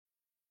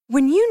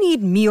When you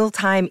need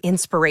mealtime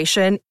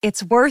inspiration,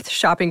 it's worth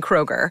shopping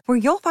Kroger, where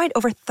you'll find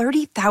over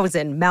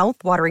 30,000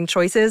 mouth-watering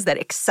choices that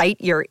excite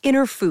your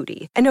inner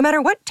foodie. And no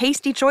matter what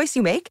tasty choice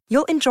you make,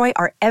 you'll enjoy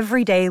our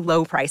everyday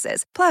low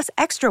prices, plus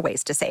extra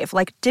ways to save,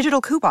 like digital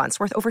coupons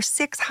worth over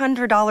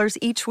 $600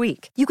 each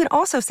week. You can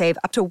also save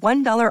up to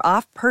 $1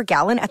 off per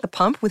gallon at the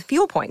pump with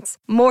fuel points.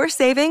 More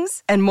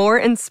savings and more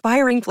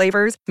inspiring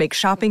flavors make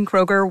shopping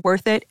Kroger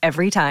worth it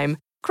every time.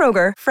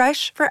 Kroger,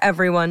 fresh for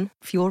everyone.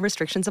 Fuel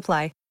restrictions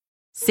apply.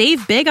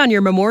 Save big on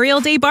your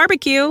Memorial Day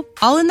barbecue,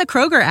 all in the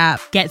Kroger app.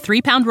 Get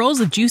 3-pound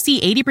rolls of juicy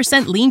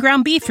 80% lean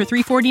ground beef for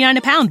 $3.49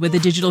 a pound with a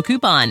digital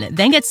coupon.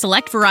 Then get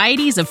select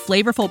varieties of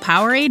flavorful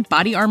Powerade,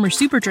 Body Armor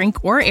Super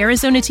Drink, or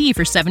Arizona tea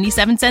for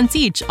 77 cents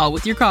each, all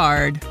with your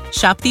card.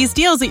 Shop these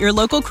deals at your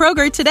local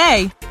Kroger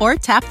today, or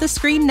tap the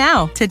screen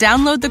now to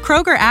download the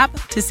Kroger app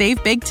to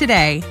save big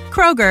today.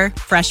 Kroger,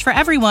 fresh for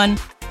everyone.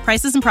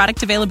 Prices and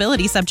product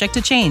availability subject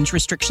to change.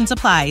 Restrictions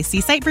apply. See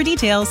site for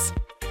details.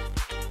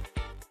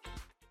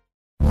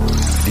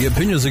 The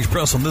opinions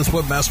expressed on this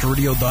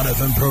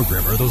WebmasterRadio.fm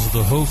program are those of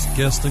the host,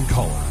 guests, and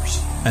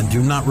callers, and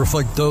do not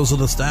reflect those of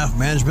the staff,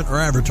 management, or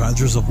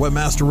advertisers of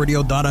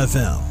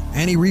WebmasterRadio.fm.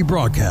 Any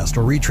rebroadcast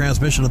or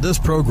retransmission of this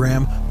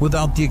program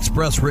without the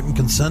express written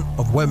consent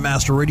of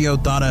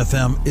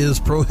WebmasterRadio.fm is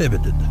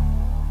prohibited.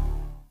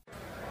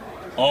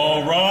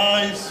 All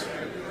rise.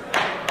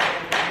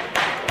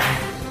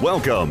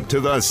 Welcome to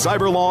the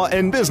Cyber Law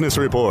and Business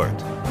Report.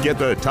 Get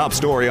the top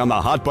story on the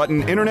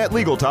hot-button internet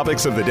legal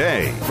topics of the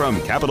day,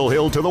 from Capitol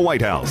Hill to the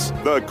White House,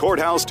 the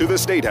courthouse to the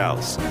State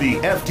House, the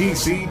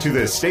FTC to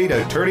the State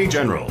Attorney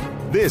General.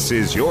 This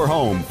is your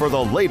home for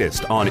the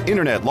latest on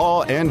internet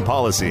law and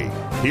policy.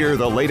 Hear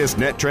the latest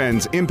net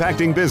trends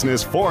impacting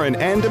business, foreign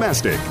and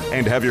domestic,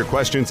 and have your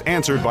questions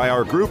answered by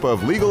our group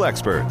of legal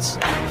experts.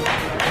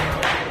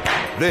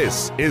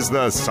 This is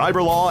the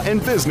Cyber Law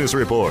and Business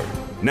Report.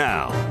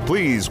 Now,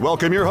 please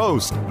welcome your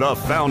host, the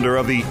founder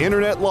of the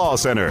Internet Law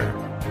Center,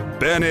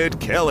 Bennett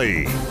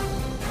Kelly.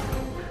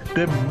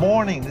 Good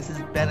morning. This is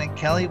Bennett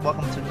Kelly.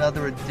 Welcome to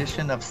another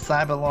edition of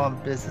Cyber Law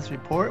and Business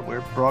Report.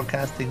 We're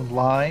broadcasting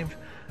live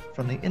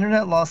from the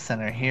Internet Law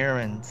Center here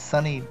in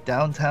sunny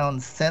downtown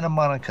Santa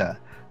Monica,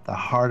 the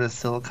heart of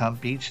Silicon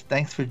Beach.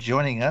 Thanks for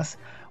joining us.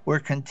 We're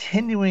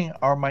continuing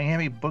our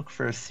Miami Book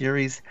Fair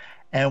series,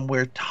 and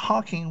we're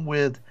talking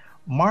with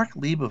Mark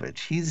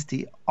Leibovich. He's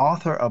the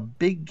author of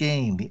Big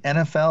Game, the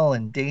NFL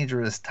in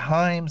Dangerous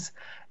Times.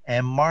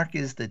 And Mark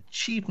is the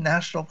chief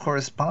national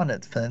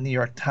correspondent for the New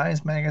York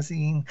Times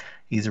Magazine.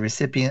 He's a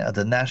recipient of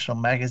the National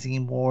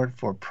Magazine Award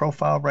for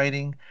Profile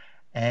Writing.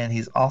 And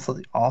he's also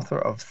the author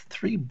of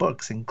 3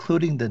 books,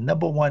 including the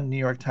 #1 New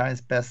York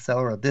Times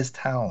bestseller of This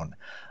Town,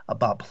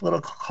 about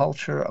political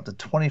culture of the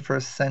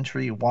 21st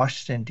century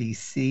Washington,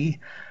 D.C.,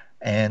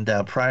 and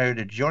prior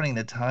to joining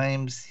the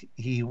Times,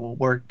 he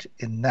worked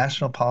in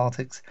national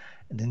politics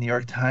in the New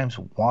York Times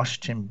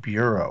Washington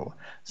Bureau.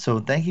 So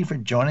thank you for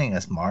joining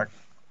us, Mark.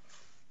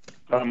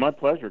 My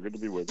pleasure. Good to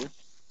be with you.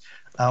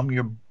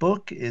 Your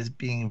book is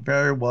being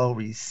very well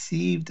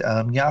received.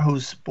 Yahoo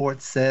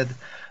Sports said,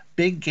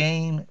 Big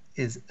Game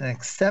is an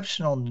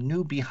exceptional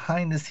new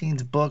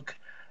behind-the-scenes book.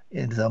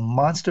 It's a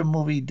monster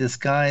movie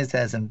disguised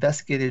as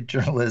investigative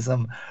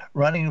journalism,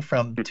 running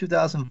from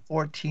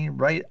 2014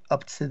 right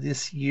up to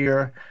this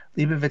year.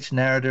 Leibovich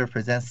narrative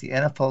presents the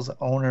NFL's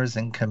owners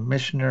and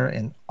commissioner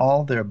in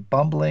all their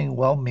bumbling,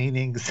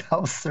 well-meaning,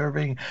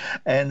 self-serving,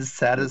 and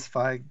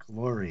satisfied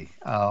glory.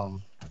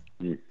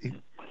 You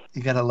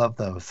gotta love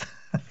those.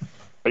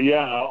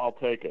 Yeah, I'll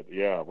take it.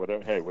 Yeah,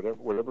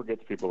 whatever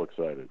gets people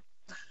excited.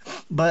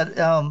 But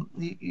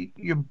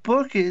your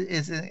book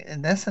is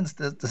in essence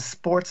the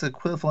sports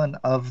equivalent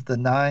of the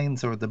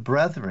Nines or the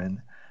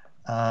Brethren,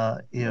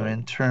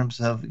 in terms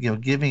of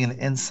giving an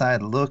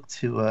inside look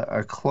to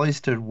a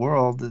cloistered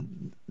world.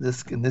 In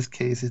this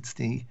case, it's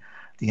the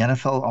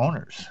NFL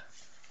owners.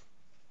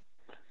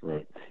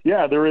 Right.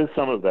 Yeah, there is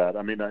some of that.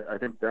 I mean, I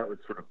think that was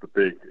sort of the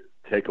big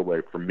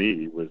takeaway for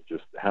me, was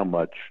just how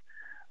much.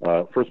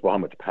 First of all, how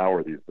much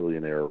power these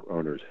billionaire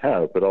owners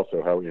have, but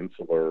also how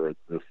insular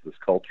this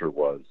culture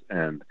was,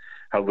 and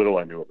how little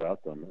I knew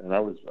about them. And I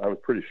was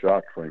pretty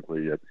shocked,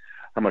 frankly, at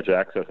how much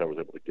access I was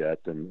able to get,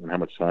 and how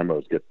much time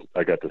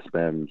I got to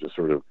spend just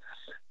sort of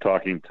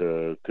talking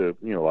to a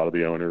lot of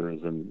the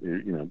owners,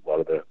 and a lot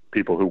of the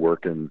people who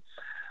work in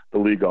the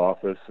league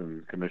office,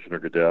 and Commissioner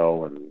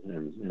Goodell,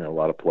 and a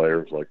lot of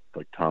players like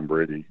Tom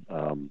Brady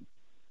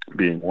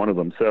being one of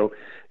them. So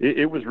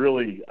it was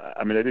really,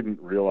 I mean, I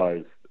didn't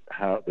realize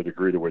how the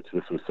degree to which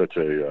this was such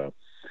a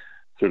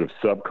sort of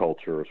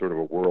subculture, or sort of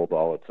a world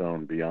all its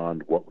own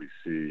beyond what we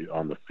see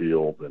on the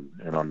field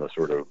and on the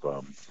sort of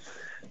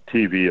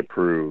TV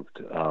approved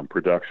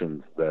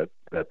productions that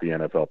the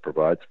NFL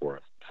provides for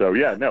us. So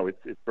yeah, no,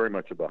 it's very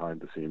much a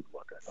behind the scenes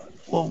look, I thought.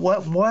 Well,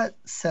 what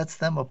sets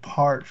them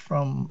apart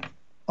from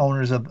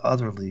owners of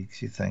other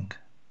leagues, you think?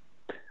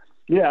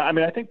 Yeah, I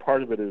mean, I think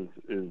part of it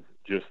is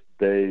just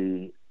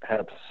they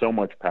have so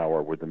much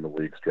power within the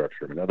league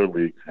structure. I mean, other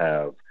leagues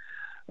have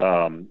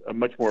a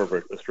much more of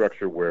a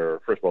structure where,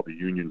 first of all, the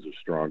unions are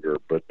stronger,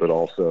 but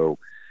also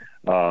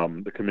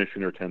The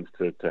commissioner tends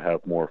to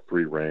have more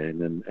free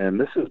reign, and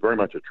this is very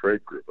much a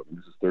trade group. I mean,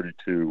 this is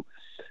 32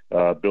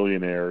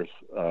 billionaires,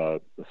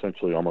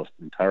 essentially almost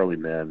entirely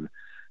men,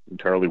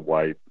 entirely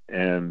white,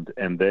 and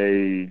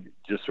they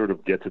just sort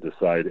of get to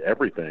decide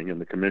everything,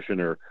 and the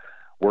commissioner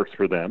works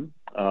for them,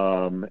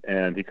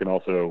 and he can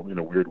also, in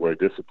a weird way,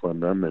 discipline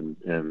them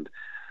and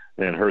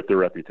hurt their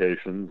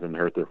reputations and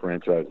hurt their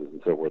franchises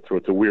and so forth. So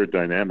it's a weird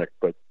dynamic,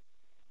 but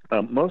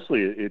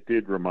mostly it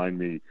did remind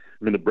me,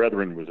 I mean, the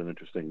Brethren was an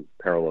interesting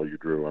parallel you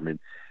drew. I mean,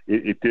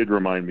 it did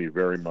remind me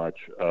very much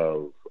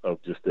of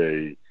just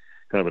a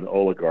kind of an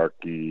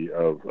oligarchy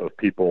of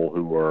people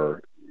who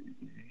are,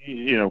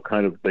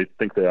 kind of, they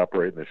think they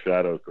operate in the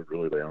shadows, but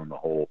really they own the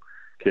whole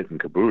kit and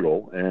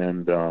caboodle.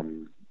 And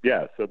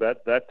so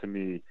that to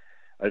me,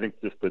 I think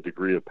just the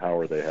degree of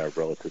power they have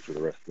relative to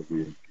the rest of the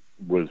league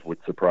was what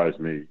surprised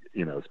me,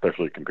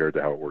 especially compared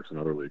to how it works in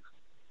other leagues.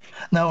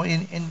 Now,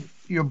 in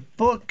your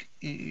book,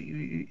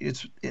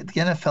 it's the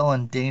NFL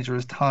in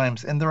dangerous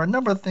times, and there are a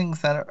number of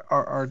things that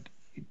are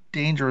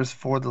dangerous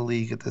for the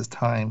league at this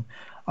time.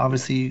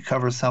 Obviously, you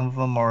cover some of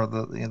them, or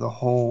the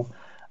whole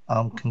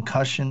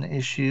concussion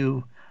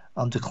issue,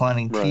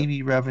 declining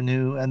TV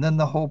revenue, and then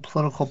the whole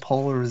political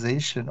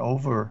polarization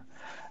over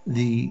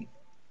the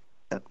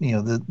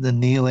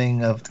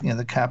kneeling of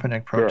the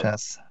Kaepernick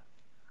protests. Sure.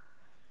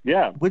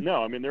 Yeah,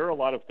 no, I mean, there are a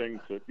lot of things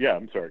that,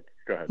 I'm sorry,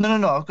 go ahead.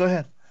 No, go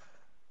ahead.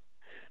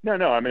 No,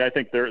 I mean, I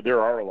think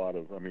there are a lot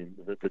of, I mean,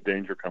 the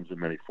danger comes in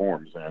many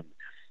forms. And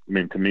I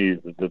mean, to me,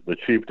 the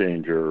chief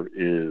danger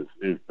is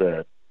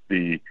that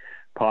the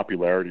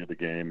popularity of the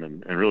game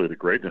and really the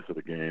greatness of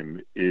the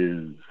game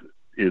is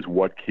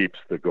what keeps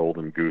the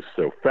golden goose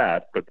so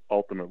fat. But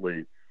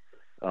ultimately,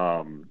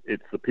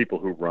 it's the people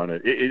who run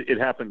it. It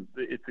happens,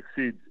 it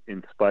succeeds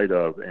in spite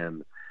of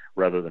and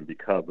rather than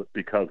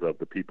because of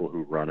the people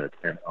who run it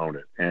and own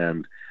it.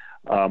 And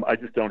I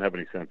just don't have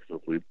any sense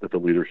that the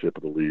leadership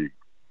of the league,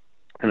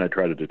 and I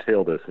try to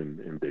detail this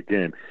in Big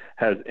Game,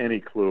 has any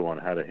clue on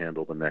how to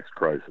handle the next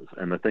crisis.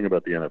 And the thing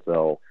about the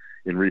NFL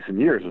in recent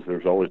years is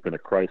there's always been a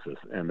crisis,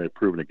 and they've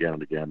proven again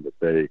and again that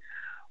they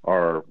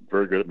are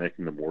very good at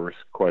making them worse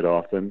quite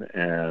often.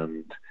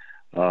 And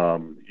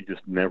you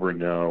just never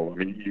know. I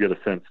mean, you get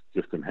a sense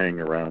just in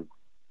hanging around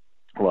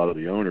a lot of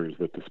the owners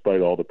that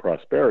despite all the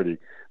prosperity,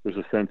 there's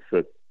a sense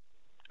that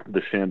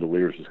the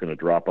chandelier is just going to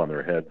drop on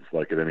their heads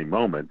like at any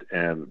moment,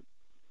 and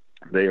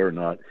they are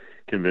not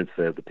convinced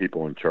they have the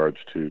people in charge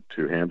to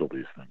handle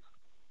these things.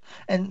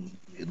 And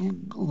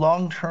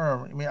long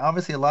term, I mean,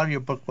 obviously a lot of your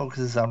book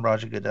focuses on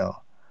Roger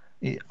Goodell.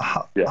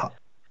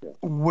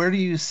 Where do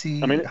you see,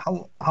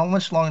 how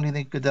much longer do you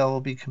think Goodell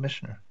will be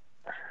commissioner?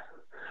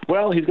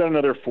 Well, he's got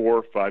another 4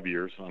 or 5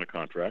 years on a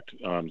contract.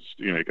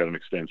 He got an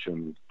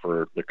extension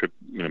that could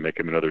make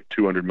him another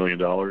 $200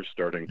 million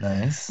starting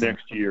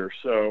next year.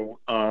 So,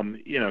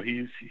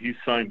 he's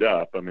signed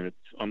up. I mean, it's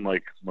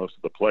unlike most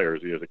of the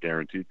players. He has a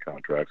guaranteed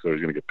contract, so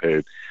he's going to get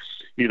paid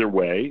either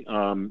way.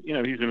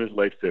 He's in his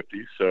late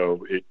 50s,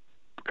 so it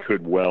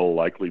could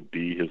likely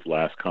be his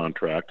last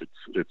contract.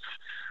 It's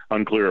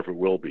unclear if it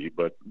will be,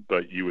 but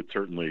you would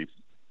certainly.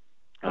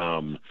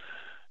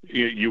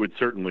 You would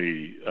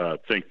certainly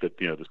think that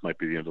this might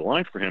be the end of the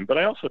line for him. But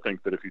I also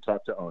think that if you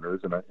talk to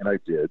owners, and I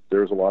did,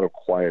 there's a lot of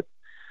quiet,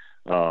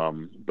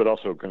 but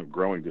also kind of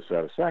growing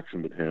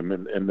dissatisfaction with him,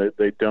 and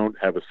they don't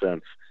have a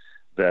sense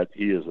that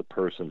he is a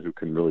person who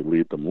can really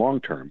lead them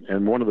long term.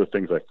 And one of the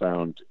things I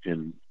found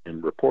in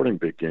reporting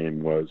Big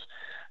Game was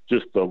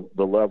just the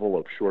level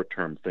of short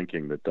term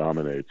thinking that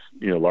dominates.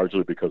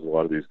 Largely because a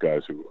lot of these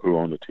guys who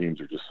own the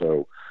teams are just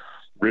so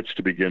rich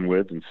to begin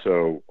with and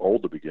so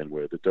old to begin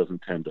with. It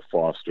doesn't tend to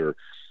foster,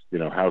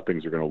 how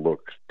things are going to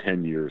look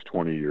 10 years,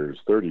 20 years,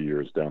 30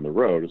 years down the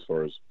road as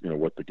far as,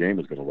 what the game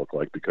is going to look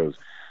like, because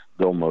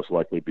they'll most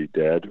likely be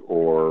dead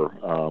or,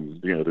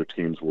 their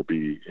teams will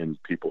be in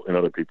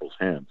other people's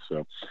hands.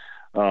 So,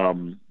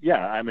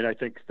 I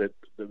think that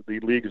the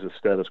league is a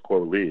status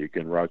quo league,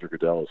 and Roger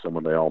Goodell is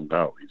someone they all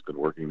know. He's been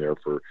working there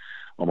for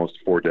almost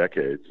 4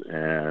 decades.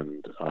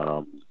 And,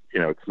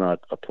 it's not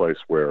a place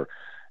where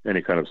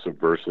any kind of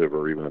subversive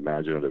or even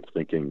imaginative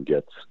thinking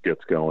gets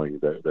going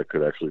that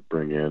could actually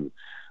bring in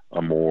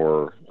a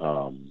more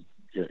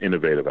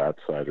innovative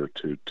outsider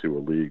to a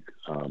league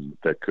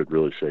that could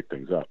really shake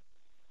things up.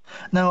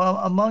 Now,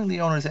 among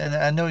the owners, and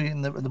I know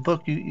in the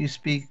book you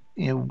speak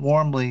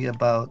warmly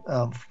about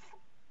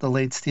the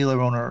late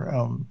Steeler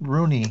owner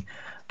Rooney,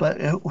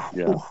 but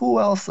who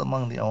else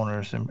among the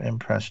owners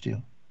impressed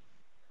you?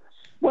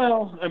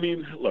 Well,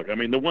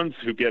 the ones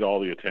who get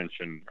all the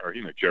attention are,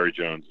 Jerry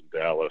Jones in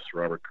Dallas,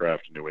 Robert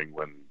Kraft in New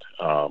England,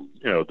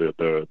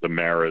 the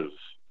Maras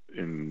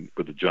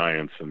with the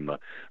Giants, and the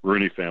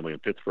Rooney family in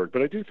Pittsburgh.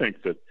 But I do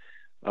think that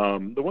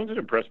the ones that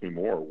impressed me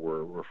more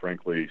were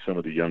frankly some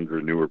of the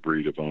younger, newer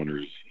breed of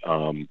owners.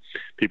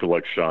 People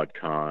like Shad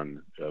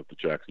Khan of the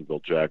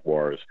Jacksonville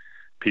Jaguars.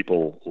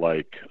 People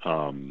like,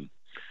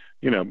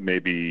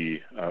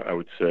 maybe I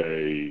would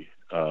say.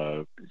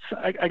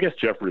 I guess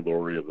Jeffrey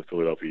Lurie of the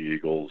Philadelphia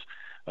Eagles,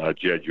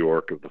 Jed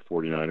York of the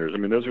 49ers. I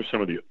mean, those are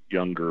some of the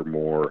younger,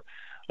 more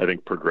I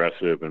think,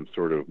 progressive and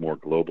sort of more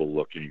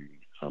global-looking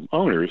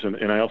owners.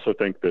 And I also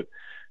think that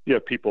you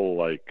have people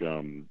like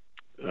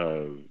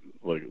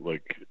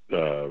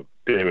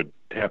David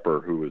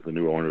Tepper, who is the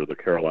new owner of the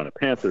Carolina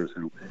Panthers,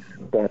 who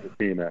bought the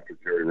team after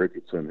Jerry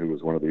Richardson, who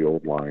was one of the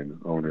old line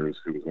owners,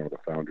 who was one of the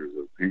founders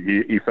of.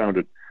 He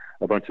founded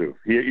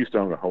he used to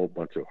own a whole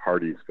bunch of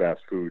Hardee's fast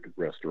food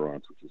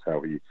restaurants, which is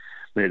how he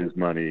made his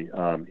money.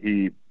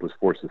 He was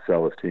forced to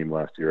sell his team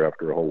last year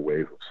after a whole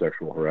wave of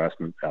sexual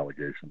harassment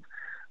allegations.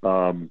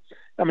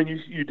 I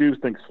mean, you do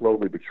think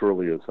slowly but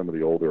surely, as some of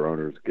the older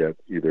owners get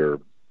either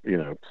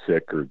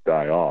sick or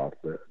die off,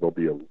 there'll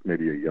be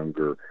maybe a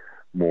younger,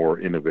 more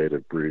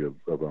innovative breed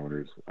of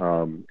owners.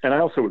 And I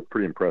also was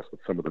pretty impressed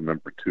with some of the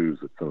number twos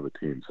at some of the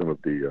teams, some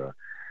of the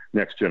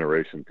next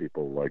generation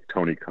people like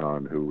Tony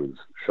Khan, who was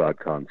Shad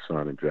Khan's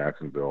son in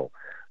Jacksonville,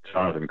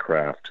 Jonathan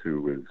Kraft,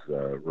 who is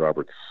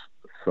Robert's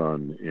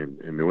son in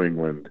New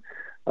England,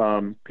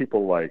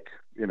 people like,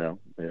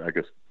 I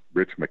guess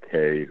Rich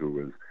McKay, who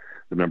was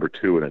the number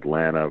two in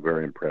Atlanta,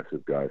 very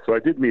impressive guy. So I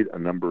did meet a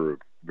number of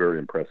very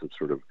impressive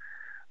sort of,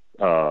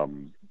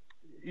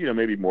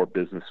 maybe more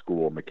business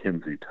school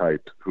McKinsey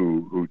type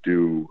who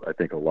do, I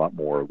think, a lot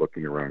more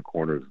looking around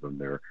corners than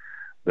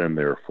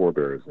their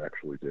forebears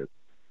actually did.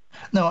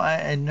 No,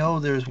 I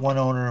know there's one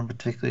owner in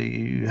particular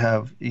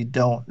you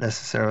don't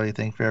necessarily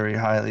think very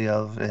highly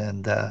of,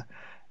 and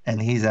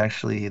he's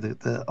actually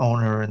the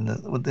owner in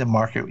the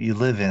market you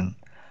live in.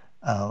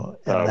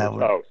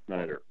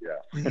 Snyder,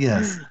 yeah.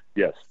 Yes.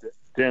 Yes.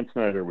 Dan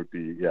Snyder would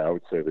be, I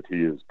would say that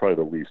he is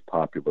probably the least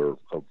popular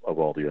of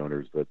all the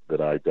owners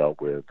that I dealt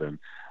with, and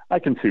I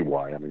can see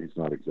why. I mean, he's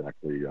not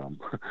exactly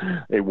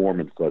a warm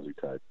and fuzzy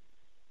type.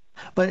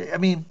 But I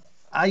mean,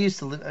 I used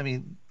to live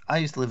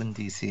in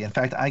D.C. In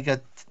fact,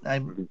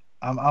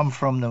 I'm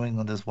from New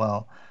England as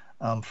well,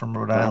 from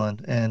Rhode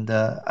Island, and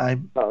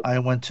I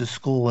went to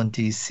school in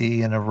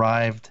D.C. and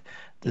arrived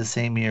the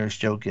same year as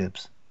Joe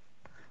Gibbs.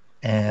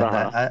 And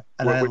I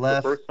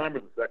left the first time or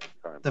the second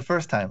time? The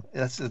first time.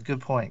 That's a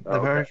good point. The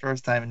very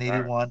first time in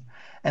 '81, right.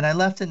 And I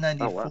left in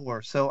 '94. Oh,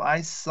 wow. So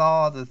I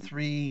saw the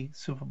 3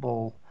 Super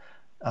Bowl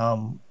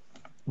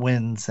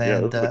wins,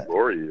 and the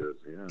glory years.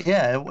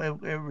 Yeah,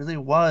 it really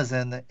was,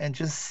 and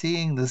just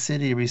seeing the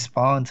city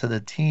respond to the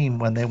team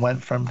when they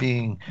went from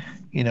being,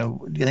 I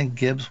think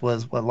Gibbs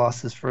was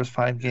lost his first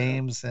 5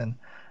 games, and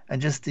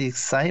just the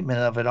excitement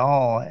of it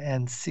all,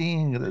 and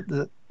seeing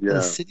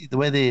the city, the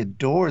way they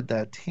adored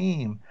that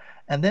team.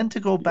 And then to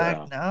go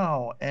back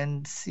now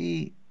and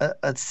see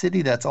a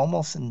city that's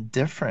almost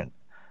indifferent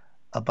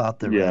about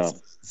the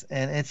Redskins.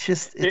 And it's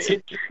just, it's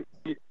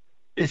shocking.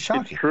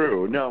 It's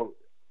true. No,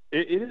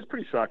 it is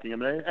pretty shocking. I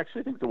mean, I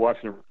actually think the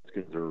Washington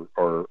Redskins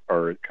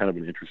are kind of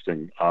an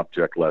interesting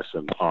object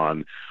lesson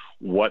on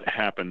what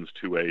happens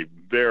to a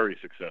very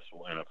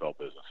successful NFL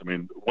business. I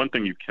mean, one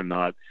thing you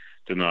cannot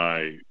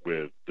deny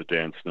with the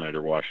Dan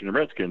Snyder Washington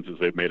Redskins is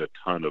they've made a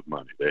ton of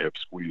money. They have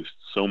squeezed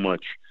so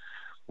much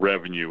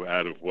revenue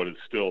out of what is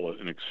still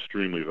an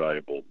extremely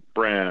valuable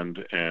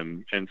brand,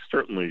 and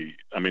certainly,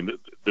 I mean,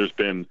 there's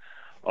been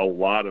a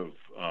lot of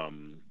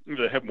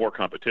they have more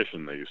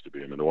competition than they used to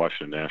be. I mean, the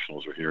Washington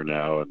Nationals are here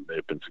now, and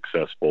they've been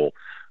successful,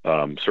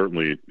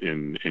 certainly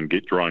in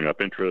drawing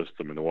up interest.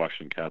 I mean, the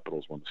Washington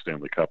Capitals won the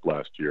Stanley Cup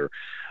last year.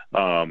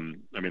 I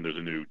mean, there's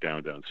a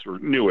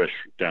newish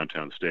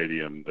downtown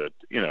stadium that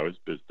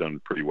has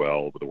done pretty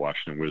well with the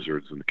Washington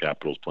Wizards and the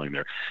Capitals playing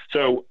there.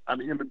 So, I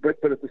mean,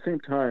 but at the same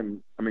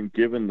time, I mean,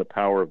 given the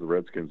power of the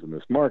Redskins in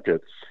this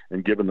market,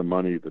 and given the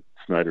money that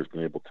Snyder's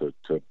been able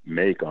to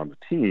make on the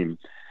team,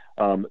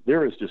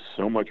 there is just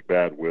so much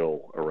bad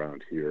will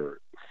around here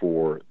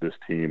for this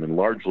team, and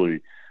largely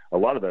a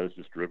lot of that is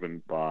just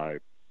driven by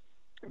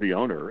the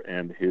owner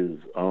and his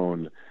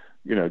own,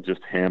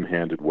 just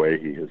ham-handed way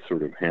he has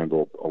sort of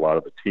handled a lot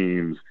of the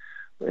teams.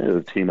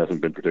 The team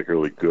hasn't been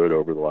particularly good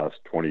over the last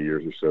 20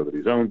 years or so that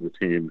he's owned the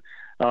team.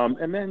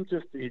 And then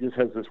he just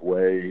has this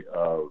way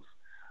of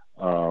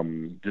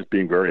just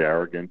being very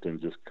arrogant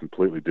and just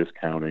completely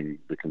discounting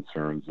the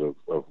concerns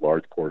of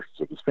large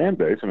portions of his fan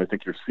base. And I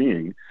think you're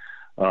seeing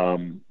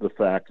the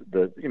fact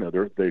that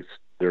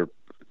their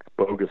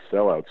bogus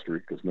sellout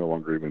streak is no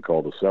longer even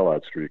called a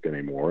sellout streak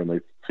anymore, and they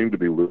seem to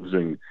be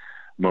losing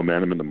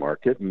momentum in the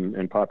market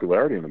and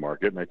popularity in the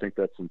market. And I think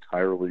that's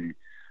entirely,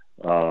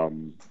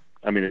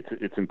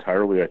 it's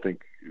entirely, I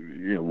think,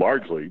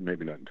 largely,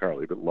 maybe not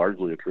entirely, but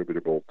largely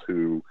attributable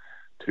to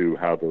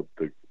how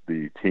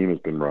the team has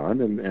been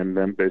run, and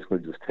them basically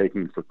just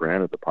taking for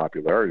granted the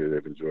popularity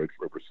they've enjoyed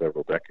for over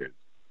several decades.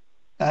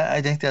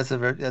 I think that's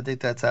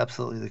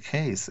absolutely the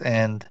case,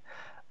 and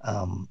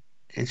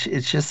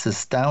it's just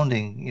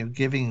astounding.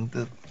 Giving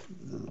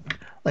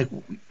like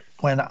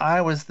when I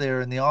was there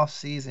in the off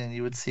season,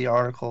 you would see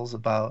articles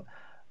about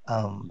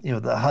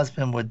the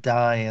husband would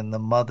die and the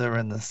mother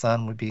and the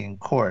son would be in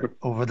court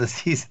over the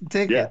season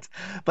tickets.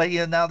 Yeah. But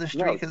now the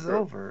streak is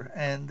over,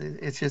 and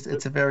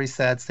it's a very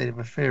sad state of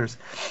affairs.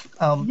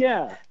 I mean,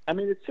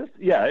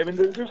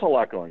 there's a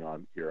lot going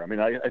on here. I mean,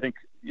 I think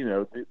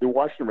the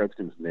Washington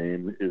Redskins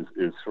name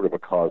is sort of a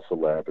cause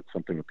célèbre. It's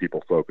something that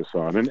people focus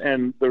on,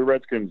 and the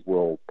Redskins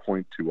will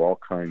point to all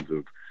kinds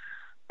of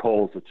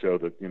polls that show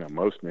that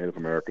most Native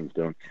Americans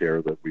don't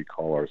care that we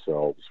call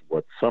ourselves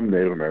what some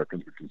Native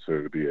Americans would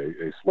consider to be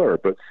a slur.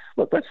 But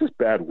look, that's just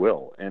bad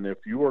will. And if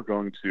you are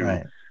going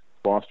to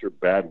foster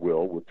bad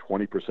will with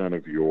 20%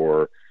 of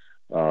your,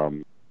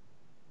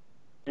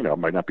 it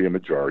might not be a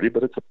majority,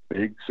 but it's a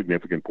big,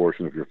 significant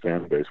portion of your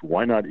fan base,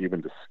 why not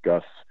even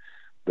discuss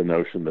the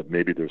notion that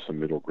maybe there's some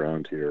middle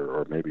ground here,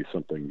 or maybe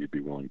something you'd be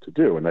willing to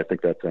do? And I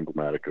think that's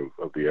emblematic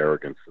of the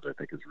arrogance that I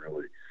think has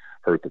really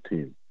hurt the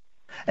team.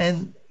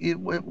 And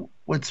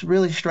what's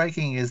really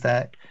striking is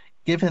that,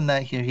 given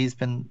that he's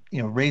been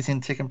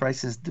raising ticket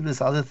prices, do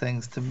this other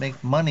things to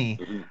make money.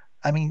 Mm-hmm.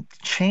 I mean,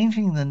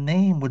 changing the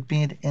name would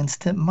be an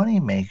instant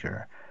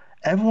moneymaker.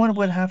 Everyone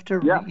would have to.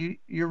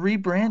 You're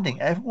rebranding.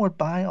 Everyone would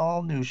buy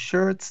all new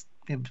shirts,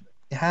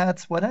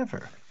 hats,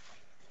 whatever.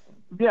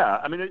 Yeah,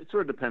 I mean, it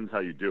sort of depends how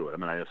you do it. I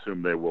mean, I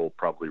assume they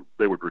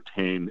would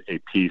retain a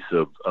piece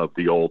of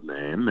the old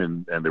name,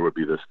 and there would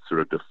be this sort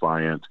of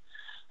defiant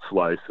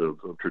slice of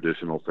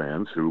traditional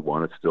fans who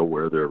want to still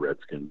wear their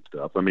Redskin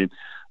stuff. I mean,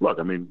 look,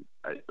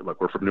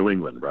 we're from New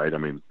England, right? I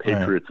mean,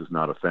 Patriots is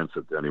not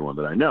offensive to anyone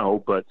that I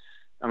know, but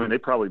I mean, they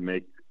probably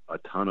make a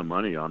ton of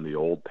money on the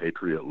old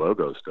Patriot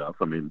logo stuff.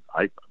 I mean,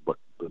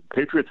 the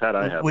Patriots hat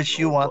I have, which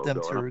you want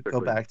them to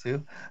go back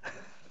to.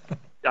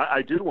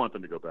 I do want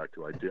them to go back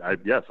to.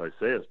 Yes, I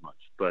say as much.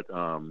 But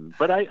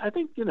I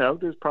think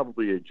there's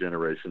probably a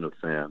generation of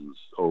fans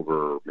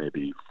over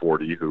maybe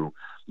 40 who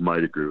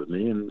might agree with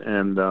me,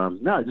 and no,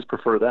 I just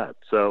prefer that.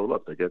 So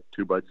look, they get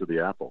two bites of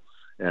the apple,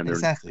 and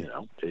exactly.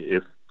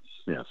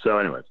 So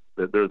anyway,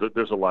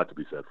 there's a lot to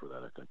be said for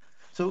that, I think.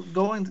 So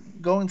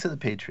going to the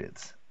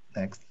Patriots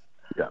next.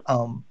 Yeah.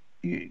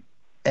 You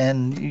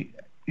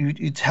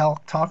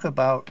talk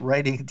about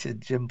writing to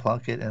Jim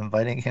Plunkett and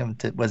inviting him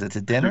to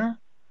dinner?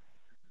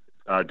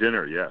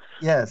 Dinner, yes.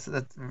 Yes,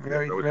 that's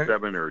very. I was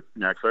 7 or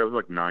actually I was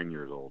like 9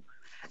 years old.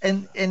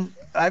 And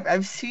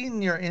I've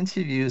seen your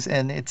interviews,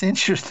 and it's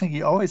interesting.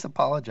 You always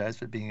apologize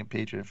for being a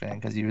Patriot fan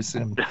because you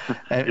assume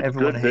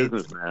everyone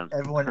hates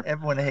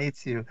everyone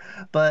hates you.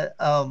 But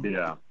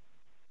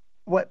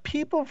what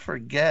people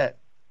forget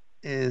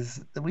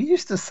is that we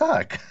used to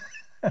suck.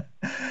 We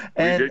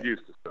did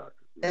used to suck.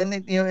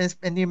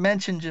 And you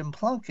mentioned Jim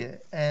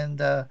Plunkett,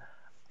 and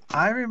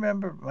I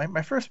remember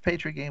my first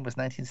Patriot game was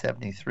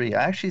 1973.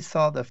 I actually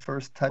saw the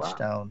first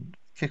touchdown,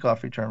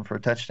 kickoff return for a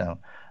touchdown.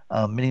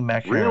 Minnie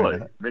McNair.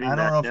 Really? I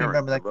don't know if you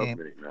remember that game.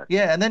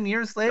 Yeah, and then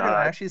years later,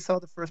 I actually saw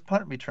the first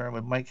punt return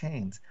with Mike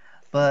Haynes.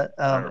 But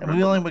and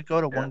we only would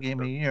go to one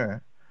game a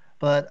year.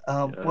 But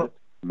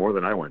more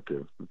than I went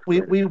to.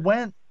 We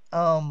went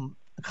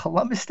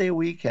Columbus Day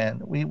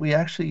weekend. We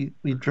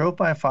drove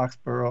by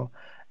Foxborough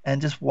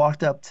and just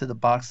walked up to the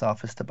box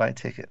office to buy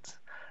tickets.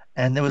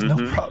 And there was no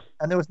problem.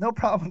 And there was no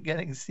problem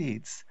getting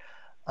seats.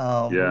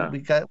 We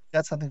got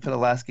something for the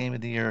last game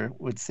of the year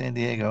with San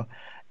Diego,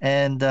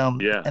 and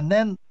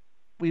then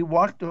we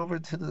walked over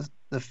to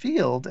the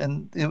field,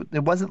 and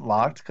it wasn't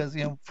locked because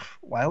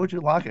why would you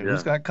lock it?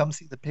 Who's going to come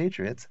see the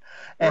Patriots?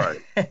 And,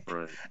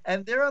 right.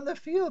 And there on the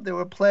field there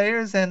were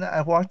players, and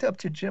I walked up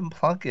to Jim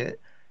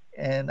Plunkett.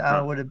 And I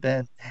would have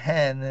been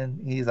 10,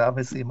 and he's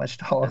obviously much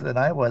taller than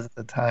I was at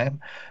the time,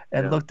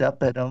 and looked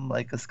up at him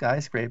like a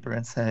skyscraper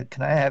and said,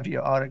 "Can I have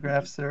your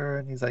autograph, sir?"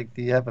 And he's like,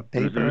 "Do you have a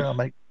paper?" And I'm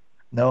like,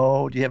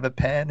 "No." "Do you have a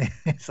pen?"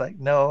 He's like,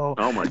 "No."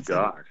 Oh my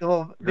gosh.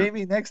 Well,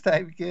 maybe next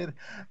time, kid.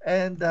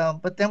 And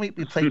but then we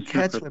played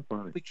catch with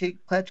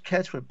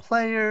catch with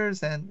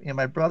players, and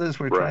my brothers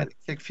were trying to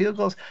kick field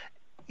goals.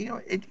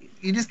 You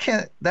just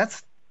can't.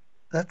 That's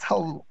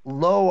how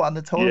low on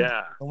the totem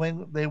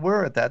when they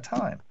were at that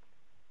time.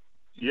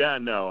 Yeah,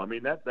 no, I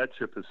mean, that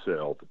ship has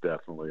sailed,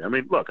 definitely. I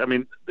mean, look,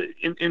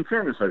 in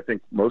fairness, I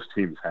think most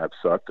teams have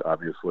sucked,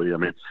 obviously. I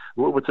mean,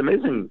 what's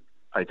amazing,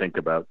 I think,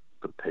 about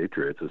the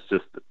Patriots is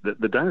just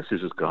the dynasty's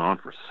just gone on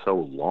for so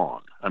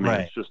long. I mean,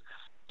 It's just,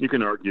 you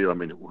can argue, I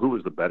mean, who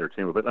was the better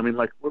team? But, I mean,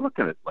 like, we're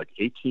looking at,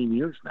 18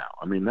 years now.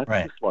 I mean, that's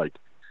just, it's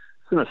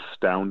an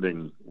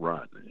astounding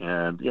run.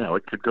 And,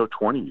 it could go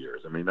 20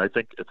 years. I mean, I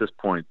think at this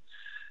point,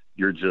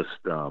 you're just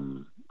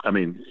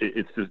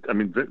it's just,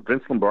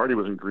 Vince Lombardi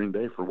was in Green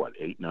Bay for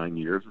 8-9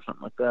 years or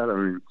something like that. I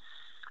mean,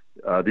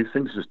 these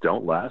things just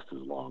don't last as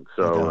long.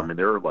 So, I mean,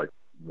 there are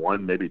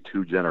one, maybe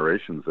two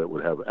generations that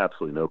would have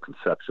absolutely no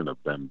conception of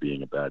them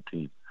being a bad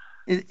team.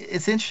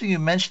 It's interesting you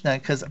mentioned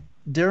that because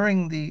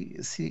during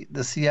the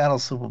Seattle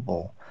Super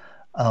Bowl,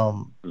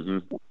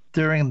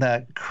 during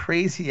that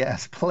crazy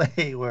ass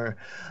play where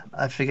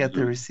I forget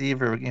the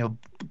receiver,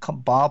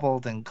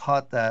 bobbled and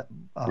caught that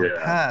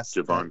pass.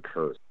 Javon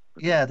Curse.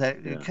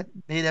 That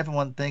made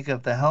everyone think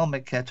of the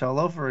helmet catch all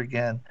over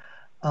again.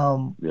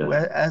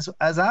 As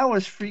I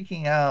was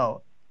freaking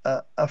out,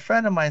 a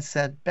friend of mine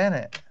said,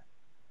 "Bennett,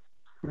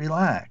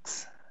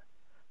 relax.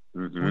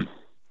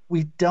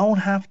 We don't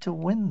have to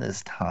win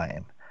this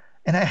time."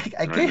 And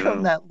I gave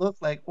him that look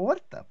like,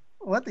 what the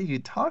what are you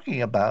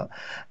talking about?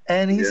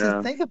 And he says,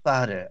 Yeah. think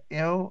about it.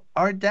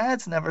 Our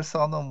dads never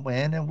saw them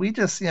win, and we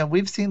just,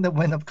 we've seen them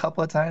win a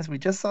couple of times. We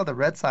just saw the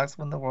Red Sox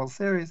win the World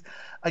Series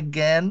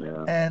again,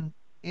 Yeah. and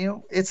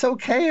it's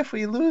okay if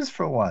we lose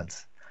for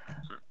once.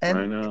 I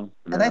And know.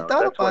 and I No,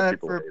 thought that's why about it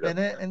people for a hate us.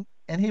 minute,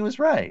 and he was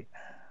right.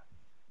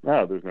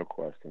 No, there's no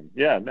question.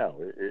 Yeah, no,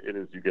 it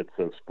is. You get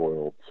so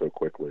spoiled so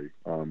quickly.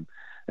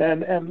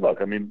 And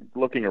look, I mean,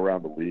 looking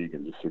around the league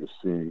and just sort of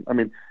seeing. I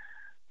mean,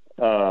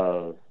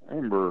 I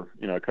remember,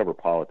 I cover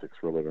politics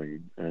for a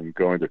living, and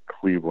going to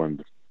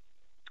Cleveland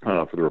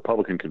for the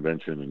Republican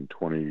convention in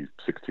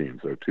 2016,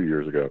 so 2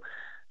 years ago.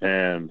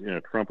 And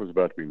Trump was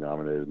about to be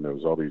nominated, and there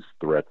was all these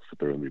threats that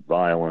there would be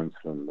violence,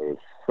 and there was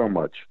so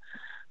much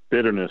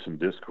bitterness and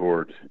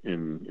discord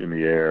in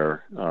the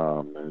air.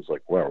 And it's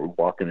like, wow, we're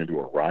walking into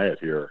a riot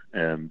here.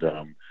 And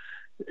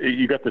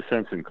you got the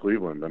sense in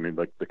Cleveland. I mean,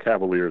 like the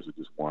Cavaliers had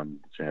just won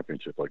the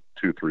championship like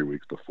 2-3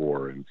 weeks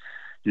before, and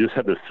you just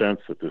had the sense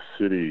that the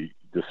city,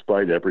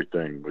 despite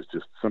everything, was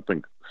just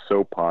something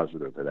so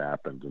positive had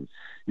happened. And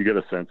you get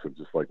a sense of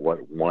just like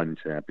what one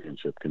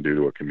championship can do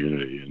to a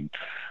community. And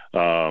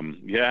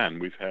and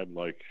we've had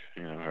like,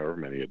 however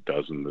many, a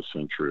dozen this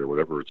century or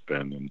whatever it's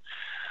been. And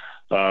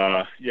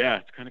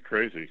it's kind of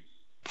crazy,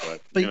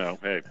 but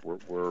hey,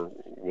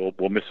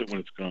 we'll miss it when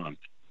it's gone.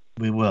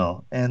 We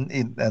will, and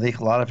I think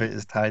a lot of it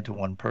is tied to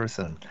one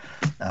person.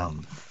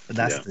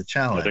 That's the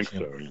challenge. I think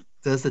so. Yeah.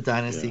 Does the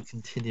dynasty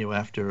continue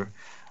after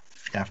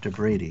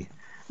Brady?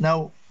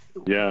 Now,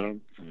 I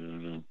don't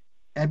know.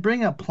 I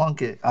bring up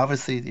Plunkett,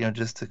 obviously,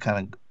 just to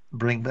kind of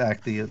bring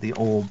back the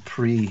old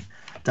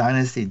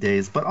pre-dynasty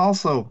days, but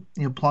also,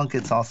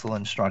 Plunkett's also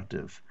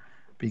instructive.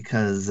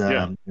 Because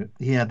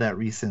he had that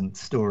recent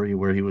story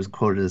where he was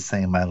quoted as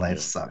saying, "My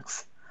life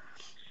sucks,"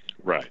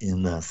 right,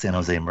 in the San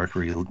Jose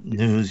Mercury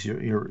News,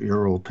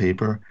 your old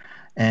paper,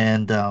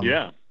 and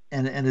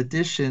and in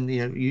addition,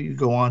 you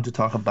go on to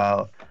talk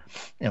about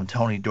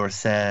Tony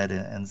Dorsett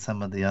and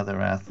some of the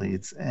other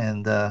athletes,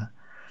 and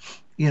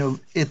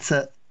it's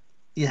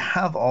you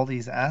have all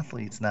these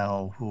athletes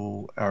now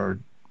who are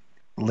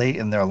late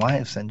in their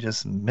lives and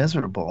just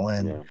miserable,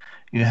 and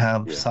you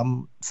have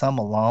some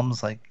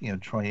alums like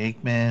Troy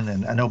Aikman,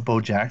 and I know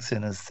Bo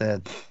Jackson has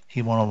said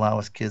he won't allow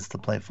his kids to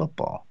play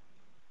football.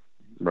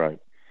 Right.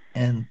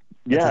 And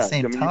at the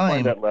same time, you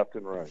find that left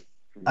and right.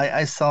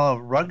 I saw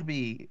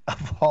rugby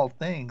of all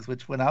things,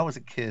 which when I was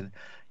a kid,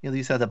 they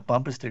used to have the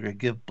bumper sticker,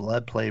 "Give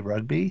blood, play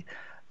rugby,"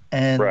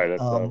 and right. I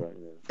saw that.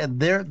 Yeah. And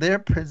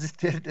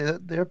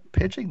they're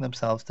pitching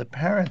themselves to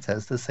parents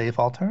as the safe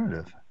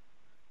alternative.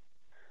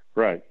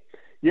 Right.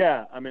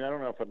 Yeah, I mean, I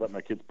don't know if I'd let my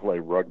kids play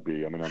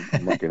rugby. I mean,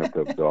 I'm lucky enough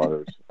to have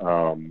daughters.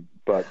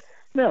 But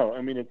no,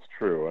 I mean, it's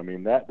true. I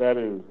mean, that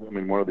is, I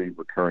mean, one of the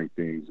recurring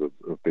themes of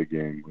Big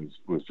Game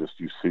was just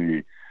you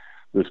see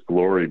this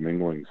glory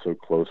mingling so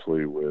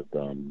closely with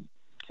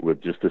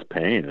just this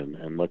pain,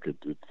 and look, it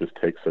just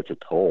takes such a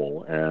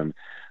toll, and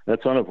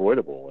that's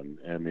unavoidable.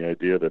 And the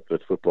idea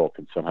that football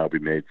can somehow be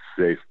made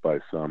safe by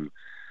some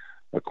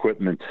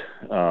equipment,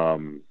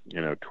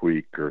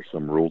 tweak or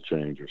some rule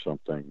change or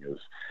something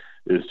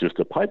is just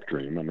a pipe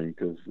dream. I mean,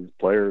 because these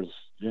players,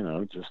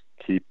 just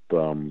keep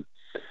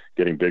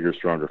getting bigger,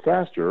 stronger,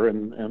 faster.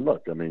 And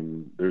look, I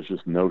mean, there's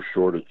just no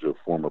shortage of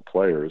former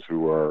players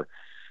who are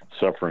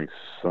suffering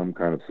some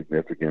kind of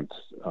significant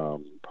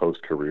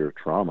post-career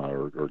trauma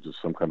or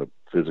just some kind of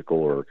physical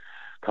or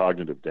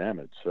cognitive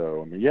damage.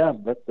 So, I mean,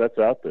 that's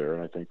out there.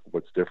 And I think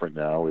what's different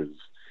now is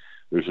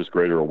there's just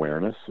greater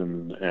awareness,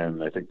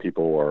 and I think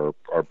people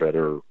are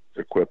better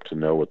equipped to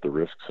know what the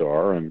risks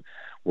are, and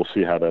we'll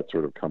see how that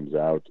sort of comes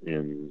out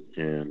in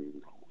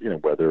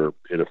whether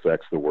it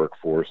affects the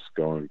workforce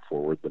going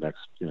forward the next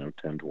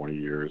 10, 20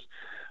 years,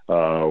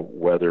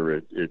 whether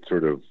it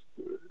sort of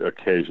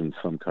occasions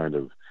some kind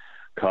of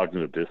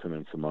cognitive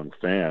dissonance among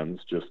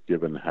fans, just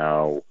given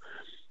how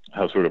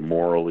sort of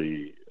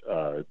morally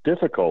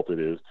difficult it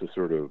is to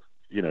sort of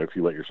if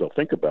you let yourself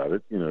think about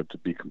it, to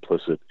be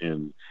complicit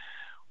in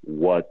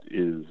what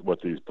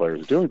these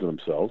players are doing to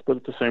themselves. But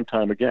at the same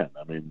time, again,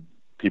 I mean,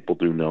 people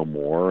do know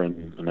more,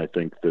 and I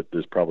think that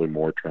there's probably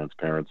more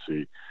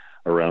transparency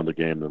around the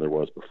game than there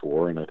was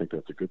before, and I think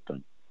that's a good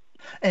thing.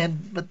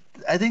 But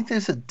I think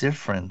there's a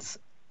difference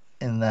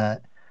in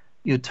that,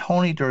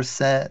 Tony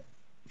Dorsett,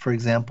 for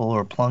example,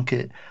 or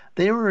Plunkett,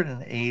 they were at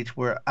an age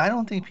where I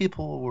don't think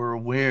people were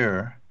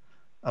aware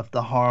of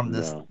the harm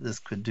this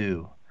could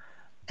do.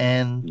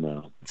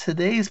 And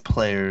today's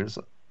players,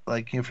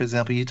 like for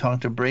example, you talk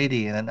to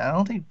Brady, and I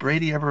don't think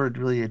Brady ever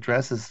really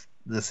addresses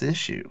this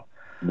issue.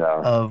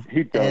 No,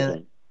 he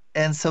doesn't.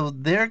 And so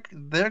they're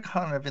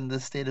kind of in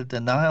this state of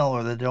denial,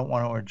 or they don't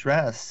want to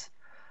address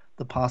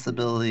the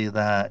possibility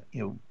that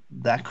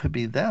that could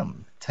be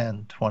them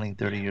 10, 20,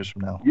 30 years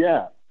from now.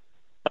 Yeah.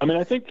 I mean,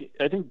 I think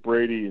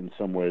Brady in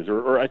some ways,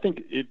 or I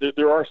think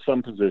there are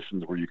some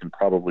positions where you can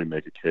probably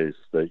make a case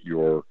that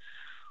your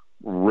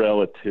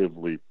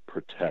relatively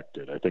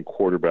protected. I think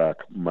quarterback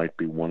might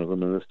be one of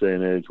them in this day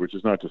and age, which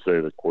is not to say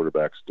that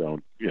quarterbacks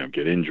don't,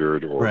 get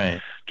injured or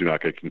do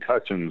not get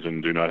concussions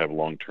and do not have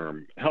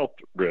long-term health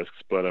risks.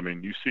 But I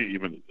mean, you see,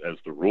 even as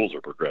the rules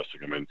are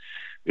progressing, I mean,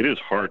 it is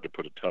hard to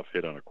put a tough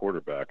hit on a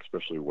quarterback,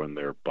 especially when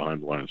they're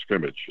behind the line of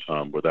scrimmage,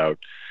 without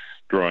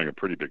drawing a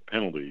pretty big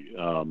penalty.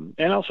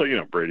 And also,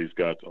 Brady's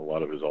got a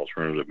lot of his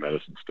alternative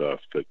medicine stuff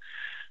that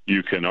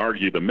you can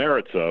argue the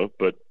merits of,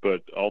 but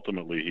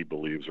ultimately he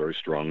believes very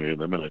strongly in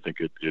them, and I think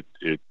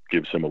it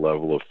gives him a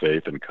level of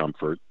faith and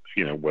comfort,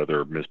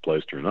 whether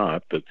misplaced or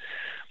not,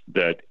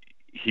 that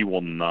he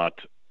will not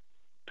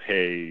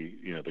pay,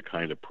 the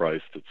kind of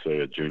price that, say,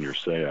 a Junior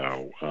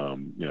Seau,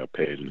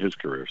 paid in his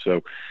career.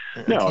 So,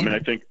 no, I mean, I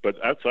think,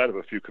 but outside of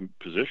a few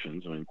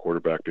positions, I mean,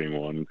 quarterback being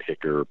one,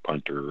 kicker,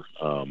 punter,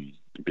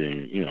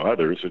 being,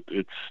 others,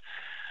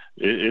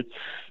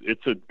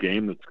 it's a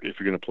game that, if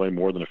you're going to play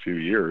more than a few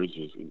years,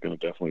 is going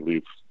to definitely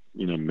leave,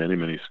 many,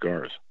 many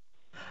scars.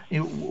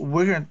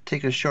 We're going to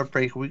take a short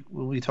break.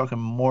 We'll be talking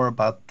more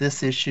about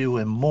this issue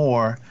and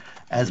more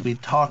as we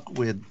talk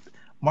with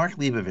Mark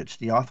Leibovich,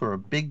 the author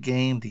of Big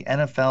Game, the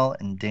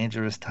NFL in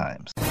Dangerous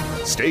Times.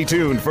 Stay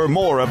tuned for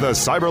more of the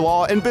Cyber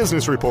Law and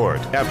Business Report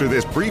after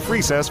this brief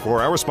recess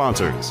for our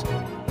sponsors.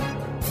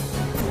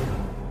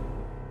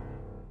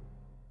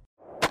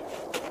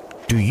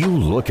 Do you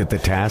look at the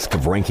task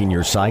of ranking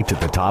your site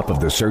at the top of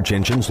the search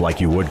engines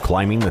like you would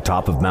climbing the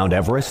top of Mount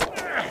Everest?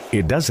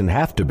 It doesn't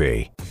have to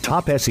be.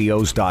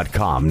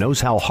 TopSEOs.com knows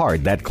how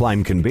hard that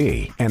climb can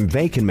be, and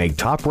they can make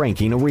top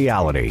ranking a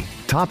reality.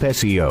 Top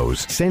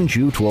SEOs sends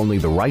you to only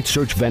the right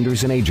search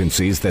vendors and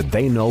agencies that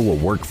they know will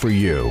work for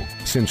you.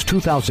 Since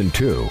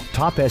 2002,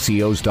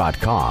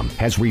 TopSEOs.com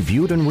has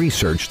reviewed and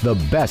researched the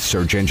best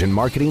search engine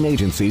marketing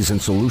agencies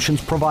and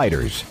solutions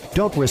providers.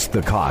 Don't risk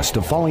the cost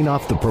of falling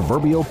off the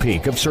proverbial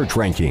peak of search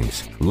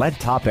rankings. Let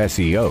Top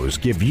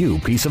SEOs give you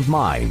peace of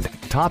mind.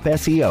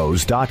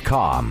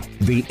 TopSEOs.com,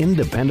 the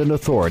independent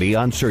authority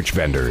on search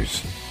vendors.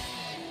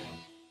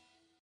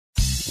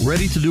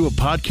 Ready to do a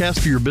podcast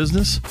for your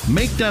business?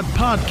 Make that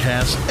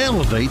podcast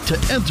elevate to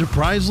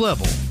enterprise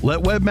level. Let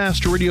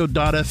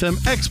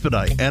WebmasterRadio.fm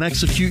expedite and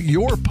execute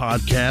your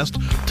podcast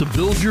to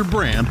build your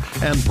brand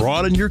and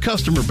broaden your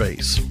customer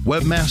base.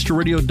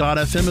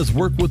 WebmasterRadio.fm has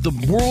worked with the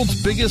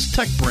world's biggest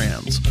tech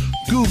brands,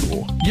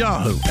 Google,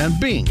 Yahoo, and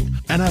Bing,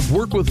 and have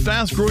worked with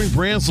fast-growing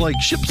brands like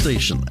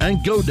ShipStation and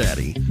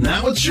GoDaddy.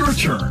 Now it's your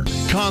turn.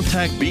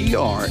 Contact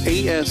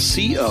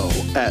BRASCO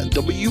at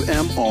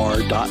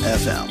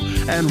WMR.fm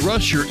and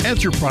rush your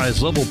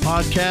enterprise-level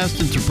podcast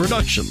into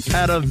production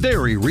at a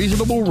very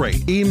reasonable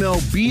rate. Email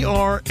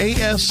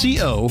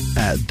BRASCO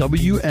at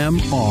WMR.fm.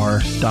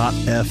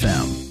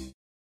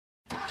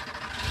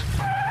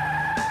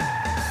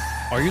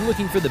 Are you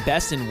looking for the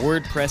best in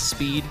WordPress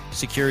speed,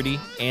 security,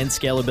 and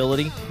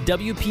scalability?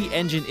 WP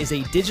Engine is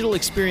a digital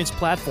experience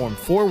platform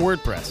for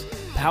WordPress,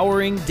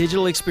 powering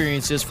digital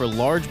experiences for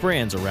large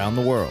brands around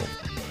the world.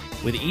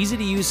 With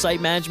easy-to-use site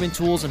management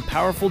tools and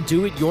powerful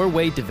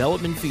do-it-your-way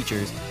development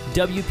features,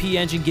 WP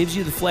Engine gives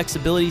you the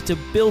flexibility to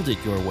build it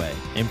your way.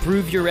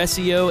 Improve your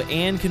SEO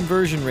and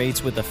conversion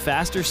rates with a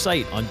faster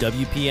site on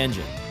WP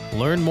Engine.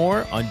 Learn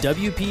more on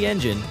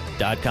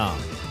WPEngine.com.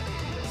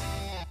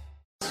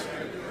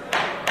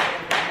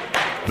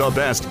 The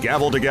best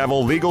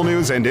gavel-to-gavel legal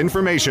news and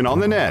information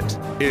on the net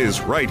is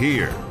right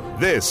here.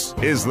 This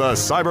is the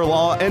Cyber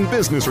Law and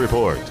Business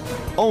Report,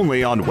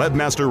 only on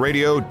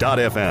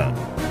WebmasterRadio.fm.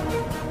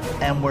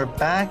 And we're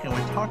back, and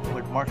we're talking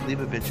with Mark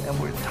Leibovich, and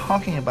we're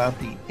talking about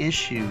the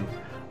issue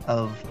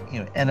of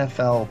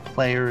NFL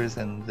players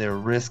and their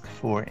risk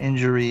for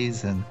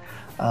injuries, and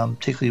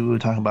particularly we were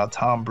talking about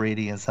Tom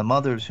Brady and some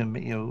others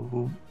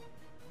who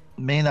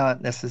may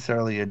not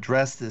necessarily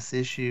address this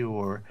issue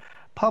or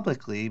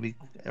publicly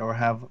or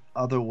have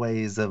other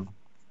ways of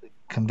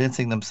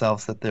convincing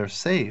themselves that they're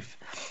safe.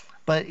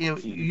 But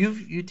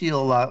you deal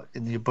a lot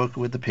in your book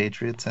with the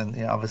Patriots,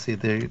 and obviously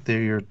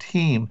they're your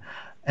team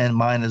and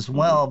mine as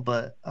well.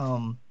 But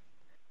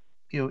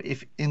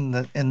if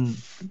in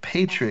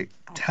Patriot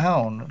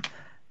Town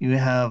you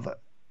have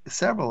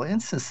several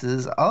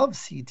instances of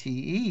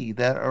CTE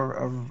that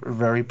are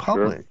very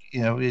public.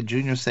 Sure.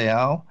 Junior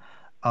Seau,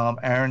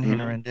 Aaron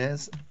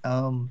Hernandez,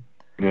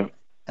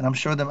 and I'm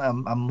sure that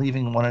I'm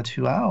leaving one or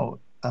two out.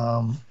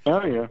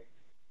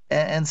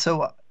 And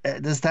so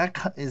is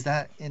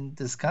that in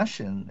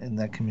discussion in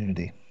that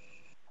community?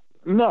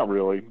 Not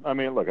really. I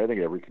mean, look, I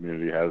think every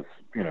community has,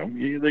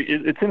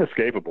 it's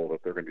inescapable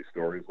that there are going to be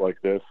stories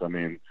like this. I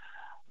mean,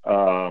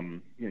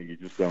 you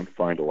just don't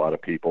find a lot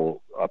of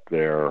people up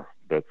there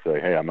that say,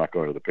 "Hey, I'm not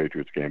going to the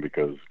Patriots game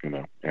because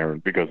of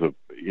Aaron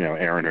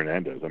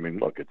Hernandez." I mean,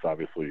 look, it's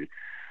obviously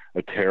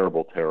a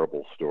terrible,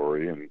 terrible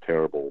story and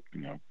terrible,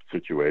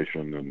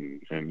 situation,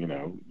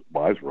 and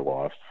lives were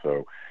lost.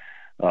 So,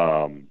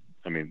 I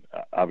mean,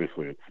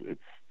 obviously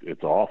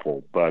it's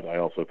awful, but I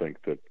also think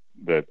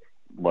that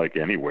like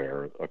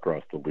anywhere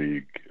across the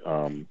league,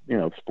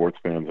 sports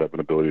fans have an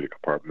ability to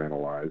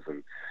compartmentalize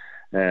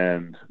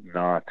and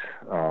not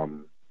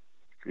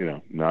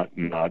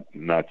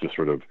not just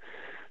sort of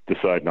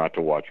decide not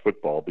to watch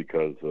football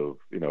because of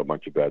a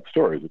bunch of bad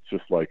stories. It's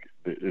just like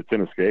it's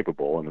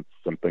inescapable, and it's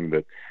something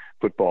that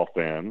football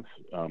fans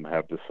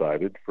have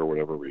decided for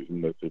whatever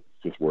reason that it's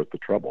just worth the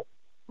trouble.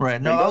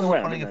 Right. No, I was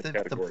wondering if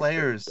the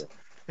players,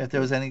 if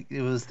there was any,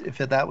 if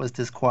that was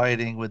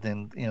disquieting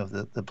within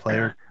the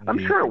player. I'm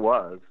sure it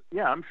was.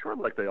 Yeah, I'm sure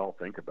like they all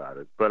think about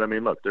it. But I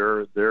mean, look,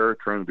 they're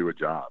trying to do a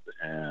job,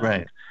 and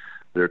right.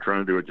 They're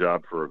trying to do a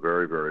job for a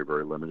very, very,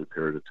 very limited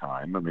period of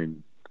time. I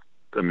mean,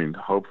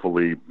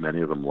 hopefully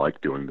many of them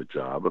like doing the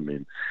job. I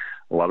mean,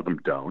 a lot of them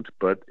don't,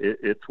 but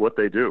it's what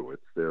they do.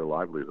 It's their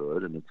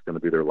livelihood, and it's going to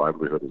be their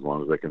livelihood as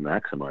long as they can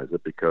maximize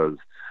it because,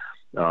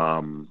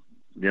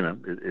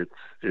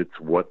 it's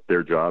what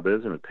their job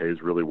is, and it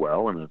pays really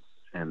well.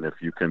 And if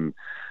you can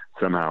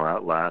somehow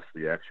outlast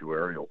the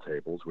actuarial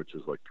tables, which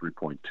is like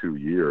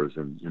 3.2 years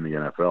in the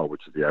NFL,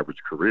 which is the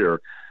average career,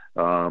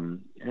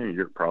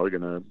 you're probably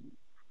going to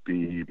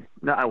be,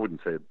 no, I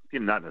wouldn't say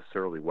not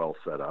necessarily well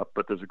set up,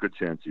 but there's a good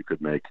chance you could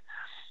make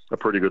a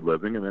pretty good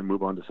living and then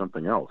move on to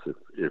something else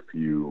if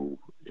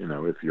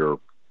you're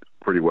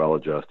pretty well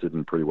adjusted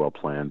and pretty well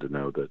planned to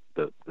know that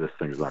this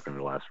thing is not going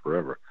to last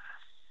forever.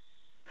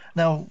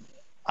 Now,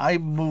 I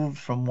moved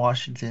from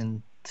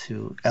Washington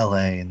to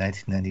LA in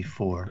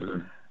 1994, mm-hmm.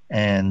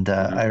 and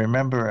I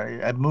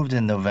remember I moved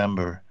in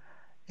November,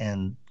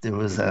 and there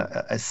was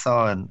I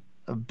saw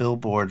a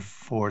billboard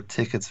for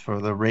tickets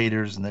for the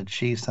Raiders and the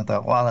Chiefs. I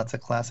thought, wow, that's a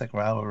classic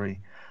rivalry.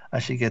 I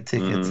should get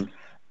tickets. Mm-hmm.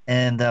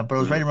 And but it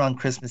was right around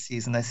Christmas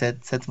season. I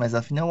said to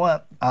myself, you know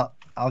what?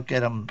 I'll get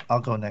them.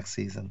 I'll go next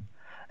season.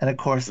 And of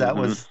course that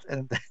was,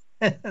 and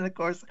of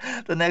course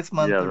the next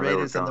month the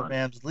Raiders and the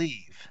Rams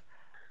leave.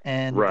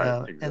 And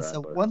exactly. And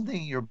so one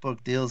thing your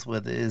book deals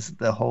with is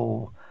the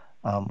whole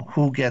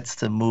who gets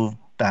to move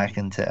back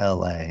into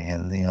LA,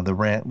 and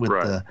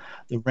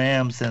the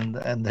Rams and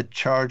the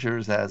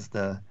Chargers as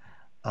the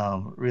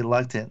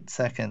reluctant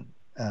second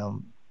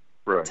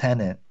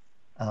tenant.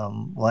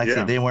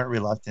 Actually, they weren't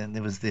reluctant.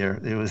 It was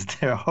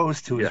their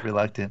host who was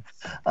reluctant.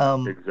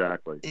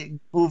 Exactly.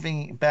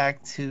 Moving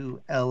back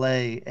to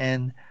L.A.,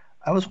 and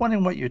I was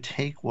wondering what your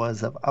take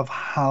was of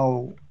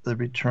how the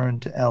return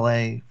to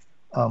L.A.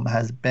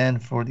 Has been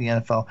for the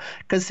NFL.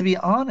 Because to be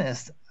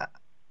honest,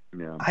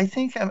 I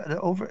think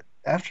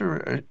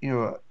after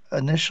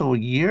initial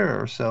year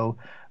or so,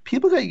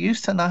 people got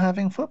used to not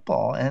having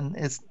football, and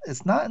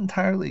it's not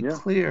entirely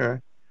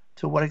clear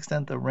to what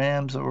extent the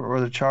Rams or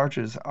the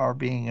Chargers are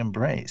being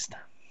embraced.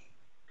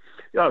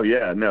 Oh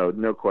yeah,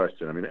 no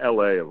question. I mean,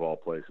 LA of all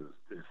places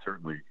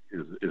certainly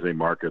is a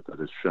market that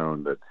has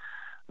shown that,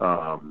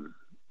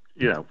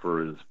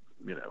 for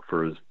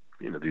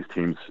these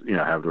teams,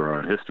 have their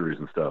own histories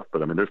and stuff.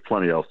 But I mean, there's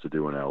plenty else to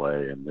do in LA,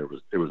 and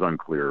it was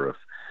unclear if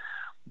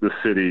the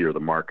city or the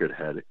market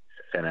had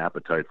an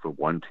appetite for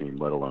one team,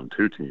 let alone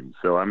two teams.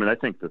 So I mean, I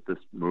think that this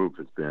move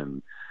has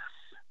been,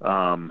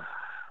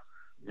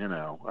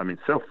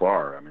 so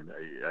far, I mean,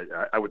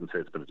 I wouldn't say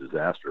it's been a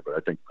disaster, but I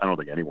don't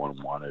think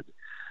anyone wanted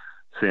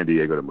San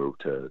Diego to move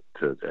to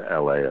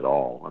LA at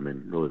all. I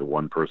mean, really the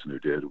one person who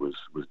did was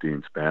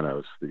Dean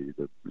Spanos,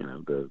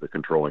 the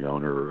controlling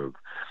owner of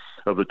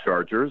the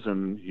Chargers,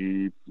 and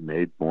he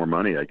made more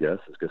money, I guess.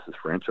 I guess his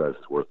franchise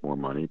is worth more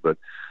money, but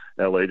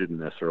LA didn't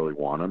necessarily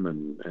want him,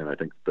 and I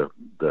think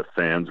the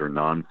fans or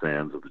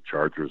non-fans of the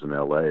Chargers in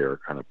LA are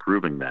kind of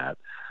proving that.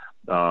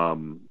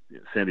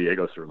 San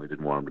Diego certainly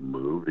didn't want him to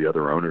move. The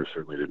other owners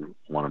certainly didn't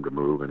want him to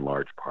move in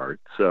large part.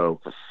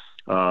 So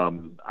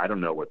I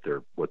don't know what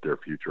their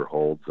future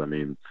holds. I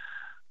mean,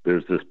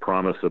 there's this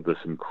promise of this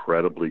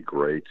incredibly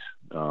great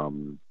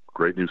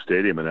new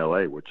stadium in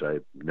LA, which I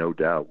no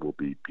doubt will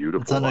be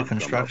beautiful. It's under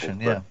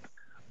construction, yeah.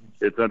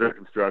 It's under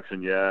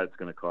construction, yeah. It's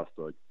going to cost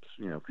like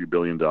a few $1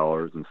 billion,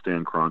 and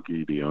Stan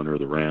Kroenke, the owner of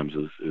the Rams,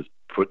 is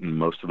footing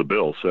most of the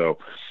bill. So,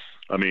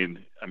 I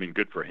mean,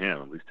 good for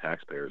him. At least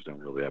taxpayers don't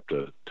really have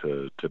to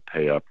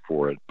pay up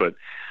for it. But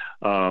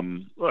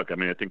look, I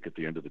mean, I think at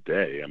the end of the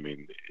day, I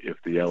mean, if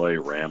the LA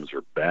Rams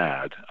are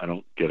bad, I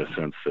don't get a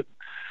sense that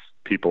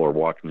people are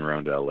walking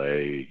around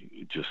LA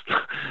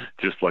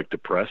just like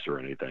depressed or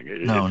anything.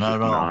 No, not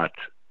at all.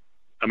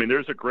 I mean,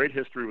 there's a great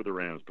history with the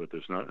Rams, but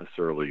there's not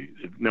necessarily.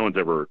 No one's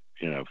ever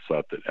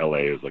thought that LA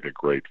is like a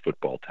great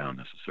football town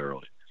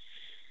necessarily.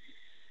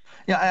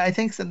 Yeah, I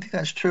think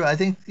that's true. I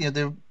think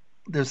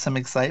there's some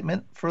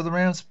excitement for the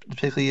Rams,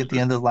 particularly at the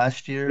end of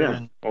last year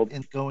and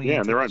going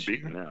into they're this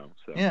unbeaten year. now.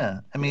 So. Yeah,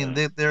 I mean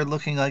they're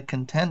looking like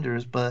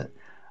contenders, but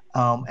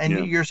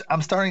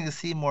I'm starting to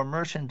see more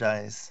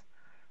merchandise,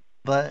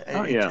 but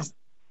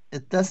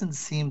it doesn't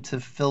seem to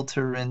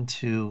filter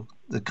into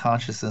the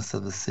consciousness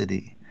of the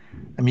city.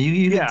 I mean,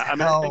 you can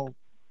tell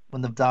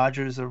when the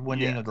Dodgers are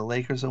winning or the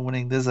Lakers are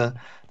winning. There's a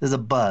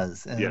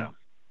buzz, and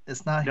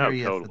it's not here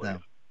yet for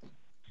them.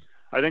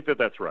 I think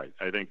that's right.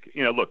 I think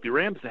look, the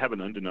Rams have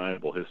an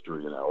undeniable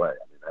history in LA. I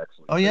mean,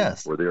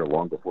 actually, were there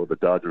long before the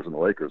Dodgers and the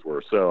Lakers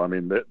were. So I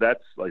mean,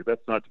 that's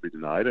not to be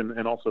denied.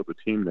 And also the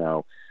team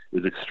now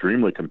is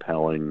extremely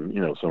compelling.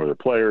 Some of their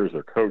players,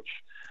 their coach,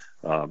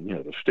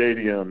 the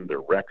stadium,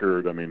 their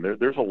record. I mean,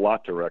 there's a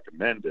lot to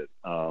recommend it.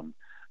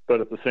 But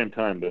at the same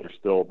time,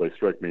 they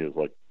strike me as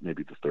like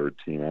maybe the third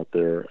team out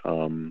there.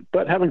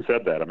 But having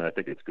said that, I mean, I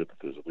think it's good that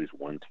there's at least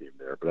one team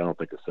there, but I don't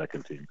think a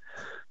second team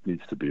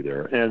needs to be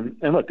there. And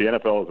look, the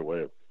NFL is a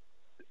way of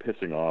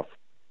pissing off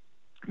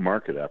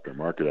market after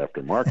market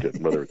after market,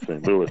 whether it's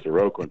St. Louis or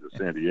Oakland or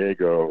San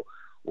Diego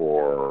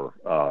or,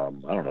 I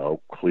don't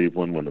know,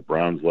 Cleveland when the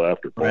Browns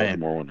left or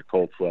Baltimore when the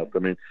Colts left. I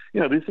mean,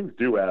 these things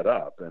do add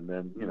up. And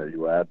then,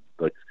 you add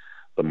like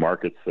the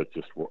markets that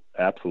just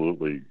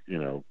absolutely,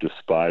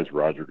 despise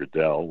Roger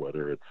Goodell,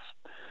 whether it's,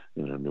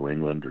 New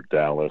England or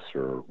Dallas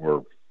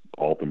or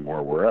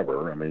Baltimore,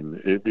 wherever. I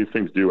mean, these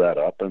things do add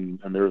up, and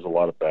there's a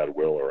lot of bad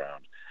will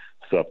around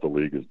stuff the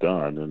league has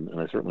done. And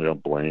I certainly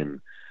don't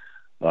blame,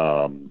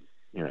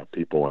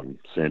 people in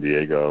San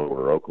Diego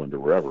or Oakland or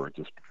wherever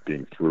just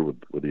being through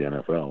with the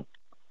NFL.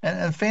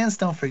 And fans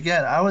don't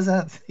forget, I was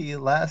at the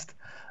last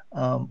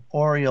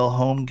Oriole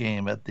home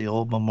game at the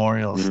old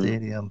Memorial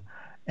Stadium,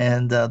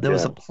 and there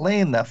was a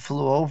plane that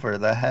flew over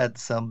that had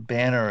some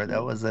banner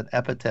that was an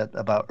epithet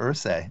about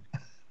Irsay.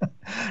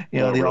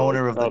 The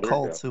owner of the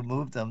Colts who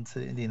moved them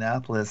to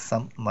Indianapolis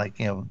something like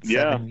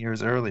 7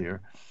 years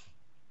earlier.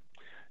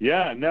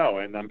 Yeah, no,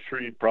 and I'm sure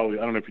I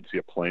don't know if you'd see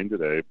a plane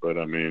today, but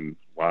I mean,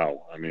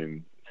 wow. I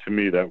mean, to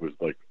me, that was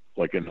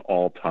like an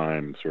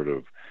all-time sort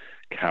of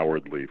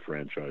cowardly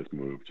franchise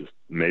move. Just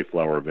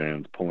Mayflower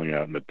vans pulling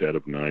out in the dead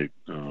of night.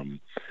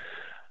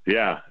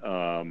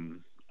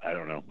 I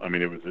don't know. I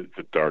mean, it's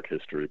a dark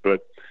history,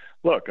 but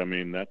look, I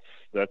mean, that's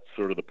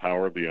sort of the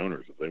power of the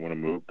owners. If they want to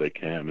move, they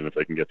can, and if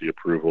they can get the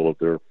approval of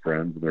their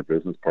friends and their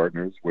business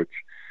partners, which,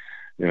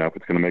 if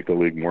it's going to make the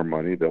league more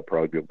money, they'll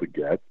probably be able to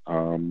get.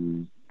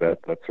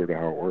 That's sort of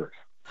how it works.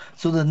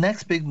 So the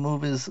next big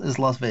move is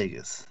Las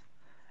Vegas,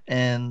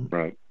 and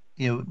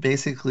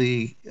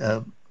basically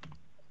the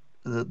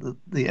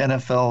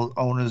NFL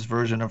owners'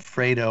 version of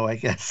Fredo, I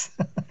guess,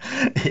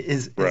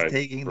 is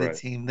taking the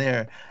team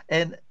there.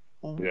 And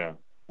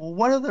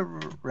what are the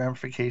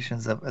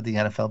ramifications of the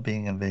NFL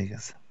being in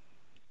Vegas?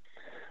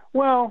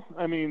 Well,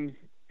 I mean,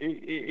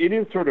 it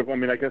is sort of. I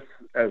mean, I guess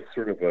as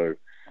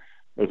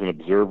an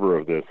observer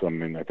of this, I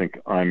mean, I think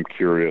I'm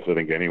curious. I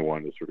think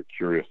anyone is sort of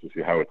curious to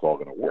see how it's all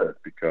going to work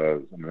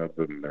because, I mean,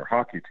 other than their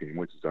hockey team,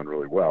 which has done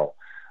really well,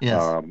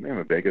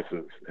 Vegas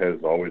has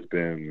always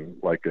been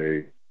like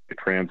a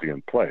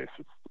transient place.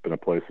 It's been a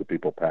place that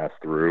people pass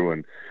through,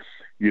 and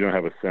you don't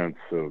have a sense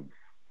of.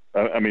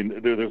 I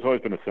mean, there's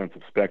always been a sense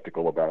of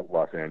spectacle about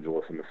Los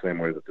Angeles in the same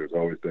way that there's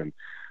always been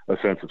a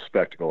sense of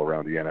spectacle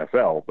around the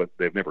NFL, but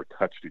they've never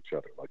touched each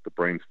other. Like the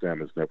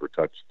brainstem has never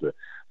touched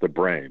the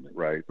brain,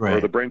 right?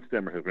 Or the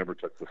brainstem has never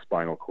touched the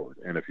spinal cord.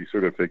 And if you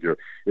sort of figure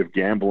if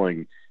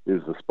gambling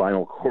is the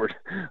spinal cord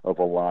of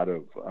a lot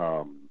of,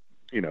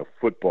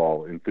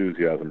 football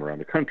enthusiasm around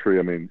the country,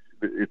 I mean,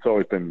 it's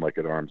always been like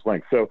at arm's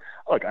length. So,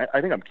 look,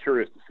 I think I'm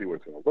curious to see what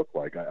it's going to look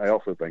like. I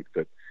also think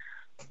that,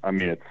 I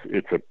mean,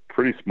 it's a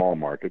pretty small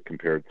market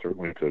compared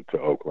certainly to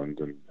Oakland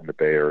and the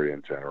Bay Area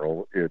in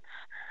general. It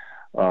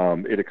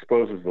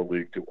exposes the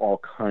league to all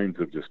kinds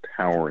of just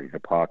towering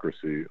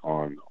hypocrisy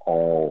on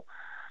all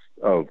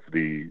of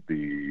the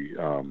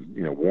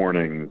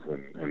warnings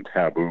and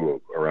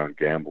taboo around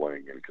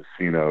gambling and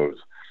casinos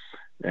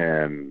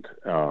and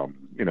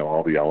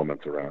all the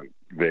elements around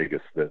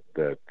Vegas that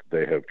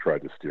they have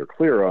tried to steer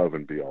clear of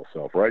and be all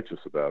self-righteous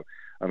about.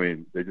 I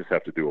mean, they just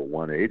have to do a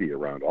 180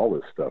 around all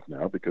this stuff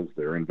now because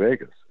they're in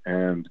Vegas.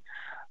 And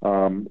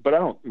but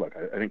I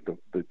think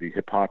the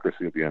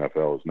hypocrisy of the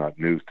NFL is not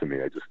news to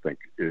me. I just think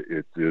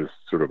it is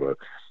sort of a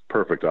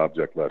perfect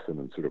object lesson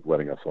and sort of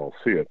letting us all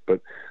see it.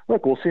 But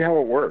look, we'll see how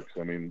it works.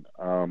 I mean,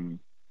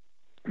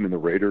 the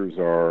Raiders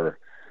are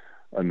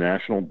a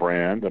national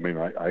brand. I mean,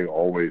 I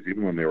always,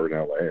 even when they were in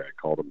LA, I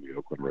called them the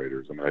Oakland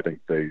Raiders. I mean, I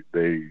think they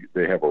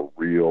have a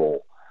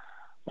real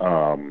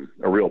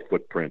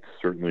footprint,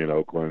 certainly in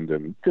Oakland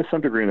and to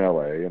some degree in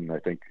LA. And I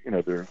think,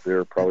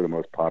 they're probably the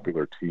most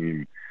popular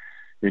team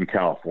in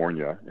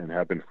California and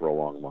have been for a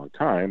long, long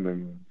time.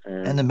 And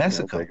in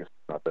Mexico. Vegas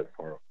is not that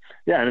far.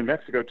 Yeah. And in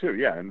Mexico too.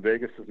 Yeah. And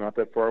Vegas is not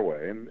that far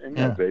away. And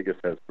Vegas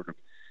has sort of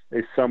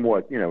a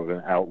somewhat,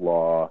 an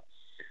outlaw,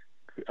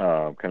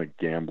 kind of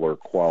gambler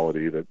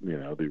quality that,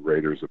 the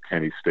Raiders of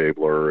Kenny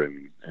Stabler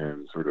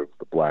and sort of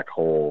the Black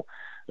Hole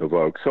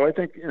evoke. So I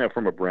think,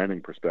 from a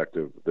branding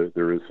perspective,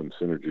 there is some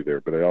synergy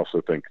there. But I also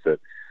think that,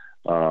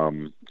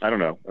 I don't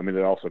know. I mean,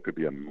 it also could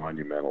be a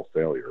monumental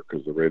failure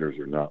because the Raiders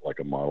are not like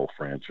a model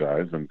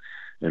franchise, and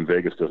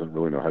Vegas doesn't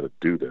really know how to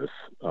do this.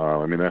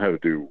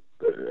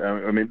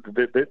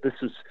 This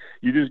is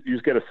you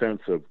just get a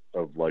sense of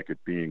like it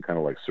being kind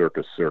of like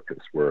circus,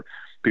 where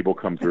people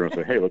come through and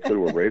say, "Hey, let's go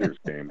to a Raiders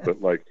game."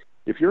 But like,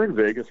 if you're in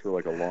Vegas for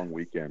like a long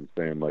weekend,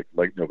 saying like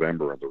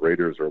November, and the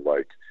Raiders are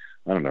like,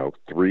 I don't know,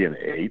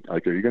 3-8.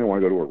 Like, are you going to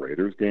want to go to a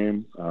Raiders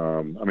game?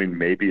 I mean,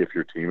 maybe if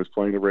your team is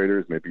playing the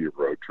Raiders, maybe your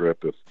road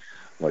trip. If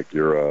like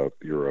you're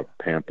a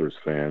Panthers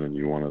fan and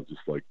you want to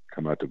just like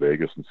come out to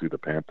Vegas and see the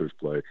Panthers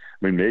play,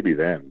 I mean, maybe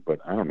then. But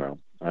I don't know.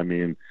 I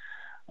mean,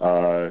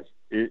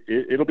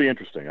 it'll be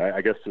interesting.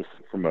 I guess just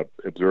from an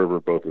observer,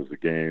 both as a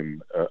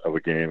game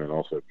and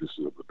also just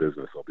as the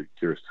business, I'll be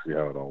curious to see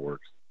how it all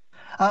works.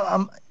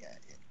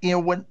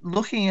 When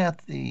looking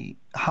at the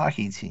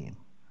hockey team,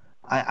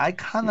 I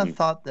kind of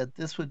thought that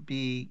this would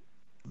be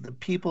the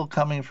people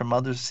coming from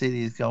other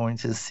cities going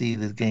to see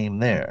the game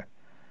there.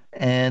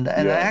 And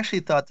I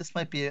actually thought this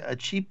might be a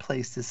cheap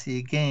place to see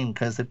a game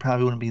because there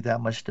probably wouldn't be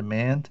that much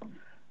demand.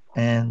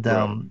 And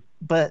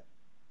but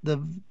the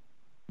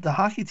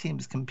hockey team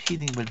is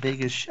competing with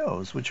Vegas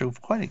shows, which are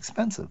quite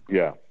expensive.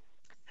 Yeah.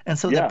 And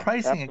so they're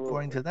pricing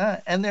according to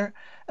that, and they're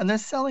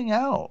selling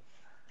out.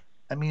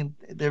 I mean,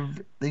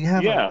 they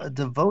have a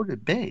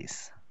devoted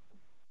base.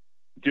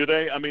 Do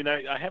they? I mean,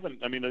 I haven't.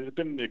 I mean, it's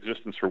been in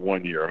existence for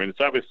 1 year. I mean, it's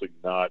obviously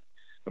not.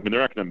 I mean,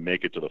 they're not going to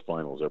make it to the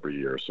finals every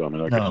year. So I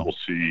mean, I guess we'll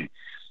see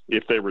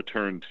if they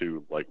return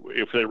to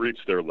if they reach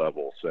their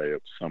level, say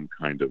of some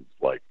kind of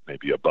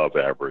maybe above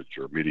average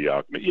or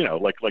mediocre. You know,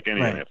 like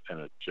any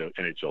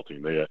NHL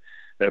team, they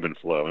ebb and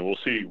flow, and we'll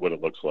see what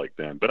it looks like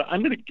then. But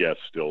I'm going to guess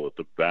still that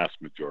the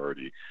vast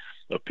majority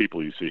of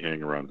people you see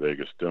hanging around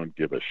Vegas don't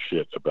give a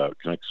shit about.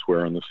 Can I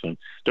swear on this thing?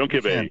 Don't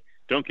give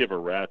a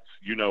rat's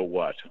you know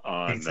what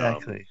on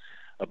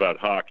about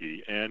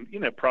hockey, and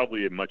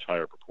probably a much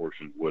higher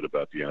proportion would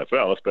about the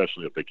NFL,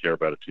 especially if they care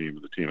about a team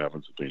and the team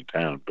happens to be in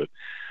town. But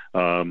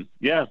I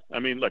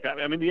mean, look,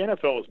 I mean, the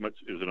NFL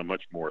is in a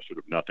much more sort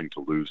of nothing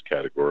to lose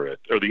category,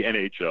 or the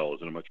NHL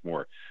is in a much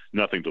more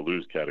nothing to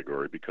lose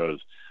category because,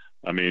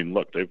 I mean,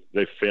 look,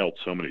 they've failed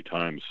so many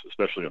times,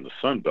 especially on the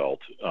Sun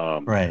Belt.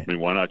 I mean,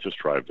 why not just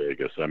try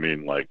Vegas? I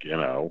mean,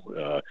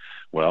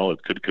 well,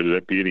 could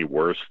it be any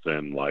worse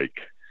than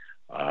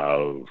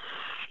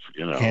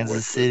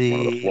Kansas City,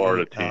 one of the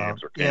Florida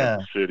teams, or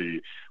Kansas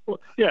City? Well,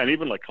 and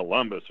even like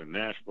Columbus or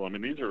Nashville. I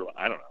mean, these are,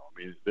 I don't know. I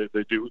mean,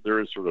 they do. There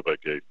is sort of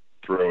like a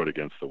throw it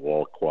against the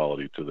wall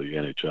quality to the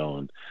NHL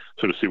and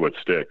sort of see what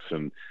sticks.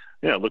 And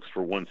it looks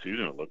for one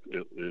season.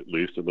 At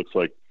least it looks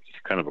like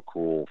kind of a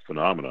cool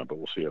phenomenon, but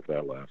we'll see if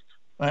that lasts.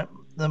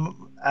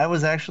 I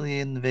was actually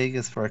in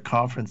Vegas for a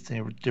conference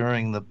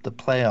during the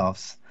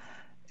playoffs,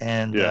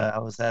 and I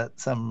was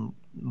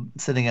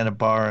sitting at a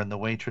bar, and the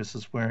waitress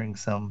was wearing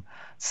some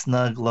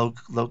snug low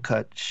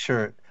cut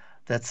shirt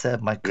that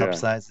said my cup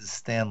size is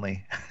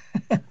Stanley.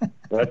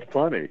 That's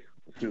funny.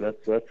 See, that's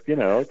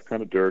it's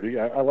kind of dirty.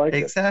 I like it.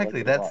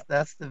 Exactly.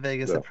 That's the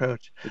Vegas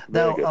approach.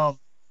 Now,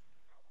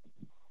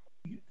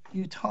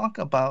 you talk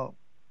about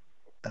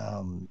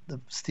the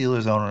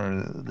Steelers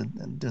owner,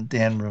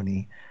 Dan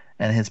Rooney,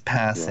 and his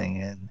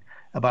passing, and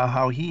about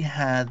how he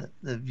had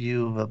the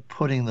view of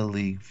putting the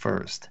league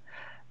first,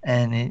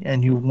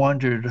 and you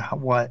wondered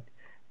what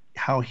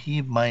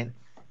he might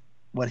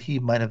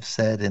have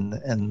said in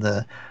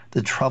the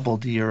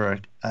troubled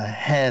year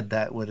ahead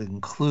that would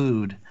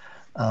include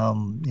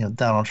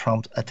Donald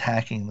Trump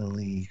attacking the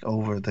league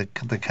over the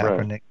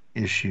Kaepernick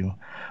issue.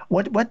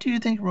 What do you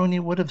think Rooney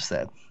would have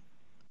said?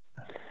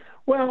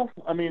 Well,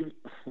 I mean,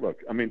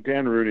 look, I mean,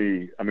 Dan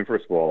Rooney, I mean,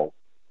 first of all,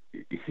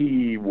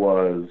 he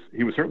was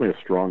certainly a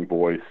strong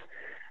voice.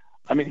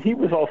 I mean, he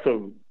was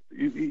also,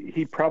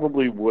 he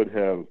probably would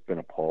have been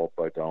appalled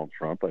by Donald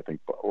Trump, I think,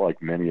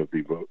 like many of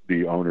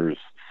the owners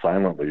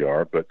silently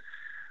are, but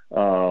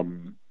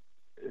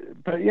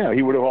yeah,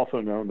 he would have also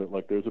known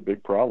that there's a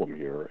big problem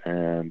here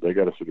and they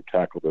got to sort of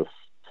tackle this,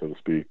 so to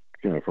speak,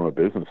 from a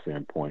business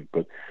standpoint.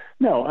 But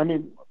no, I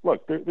mean,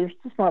 look, there's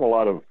just not a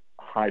lot of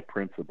high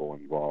principle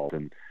involved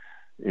in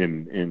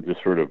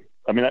just sort of,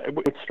 I mean,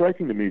 what's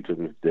striking to me to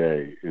this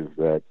day is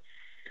that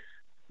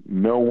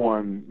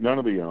none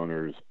of the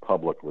owners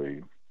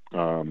publicly,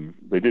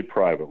 they did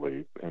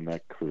privately, and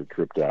that sort of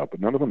tripped out, but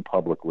none of them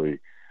publicly,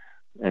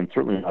 and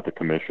certainly not the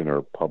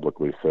commissioner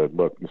publicly, said,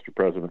 look, Mr.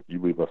 President,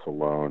 you leave us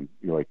alone,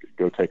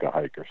 go take a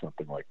hike or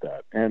something like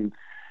that. And,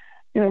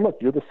 look,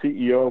 you're the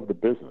CEO of the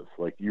business.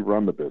 You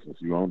run the business,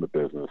 you own the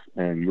business,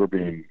 and you're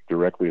being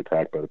directly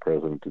attacked by the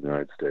President of the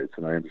United States.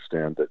 And I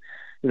understand that,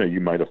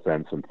 you might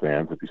offend some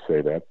fans if you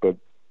say that, but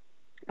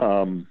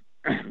I mean,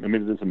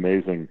 it is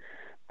amazing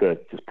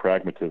that just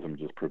pragmatism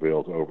just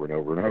prevails over and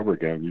over and over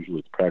again. Usually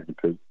it's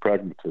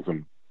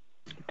pragmatism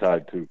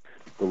tied to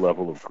the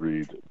level of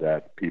greed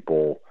that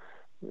people,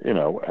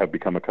 have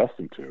become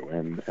accustomed to.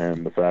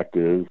 And the fact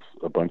is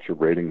a bunch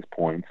of ratings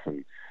points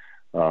and,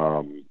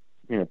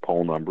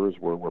 poll numbers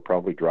were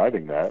probably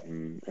driving that.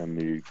 And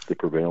the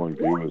prevailing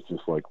view is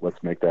just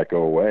let's make that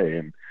go away.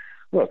 And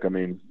look, I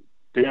mean,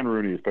 Dan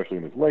Rooney, especially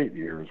in his late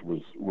years,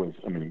 was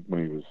I mean,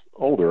 when he was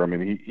older, I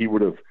mean, he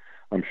would have,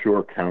 I'm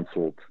sure,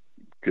 counseled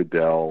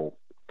Goodell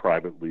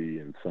privately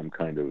in some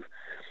kind of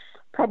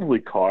probably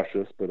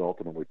cautious but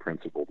ultimately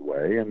principled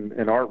way.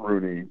 And Art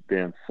Rooney,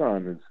 Dan's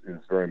son, is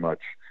very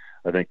much,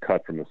 I think,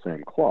 cut from the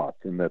same cloth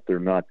in that they're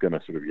not going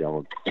to sort of yell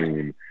and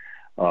scream.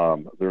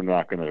 They're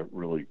not going to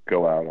really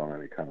go out on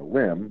any kind of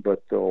limb,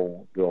 but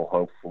they'll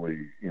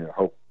hopefully,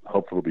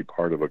 hopefully be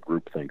part of a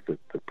groupthink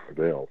that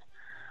prevails.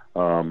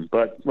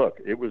 But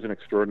look, it was an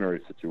extraordinary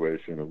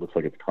situation. It looks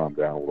like it's calmed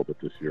down a little bit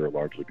this year,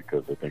 largely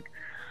because I think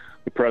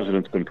the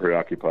president's been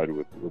preoccupied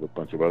with a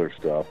bunch of other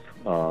stuff.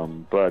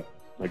 But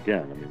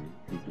again, I mean,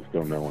 you just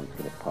don't know when it's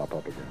going to pop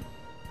up again.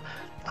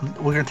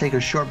 We're going to take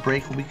a short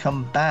break. When we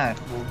come back,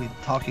 we'll be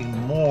talking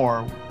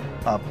more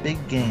about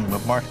Big Game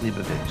with Mark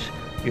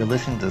Leibovich. You're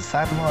listening to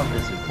Cyber Law and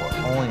Business Report,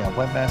 only on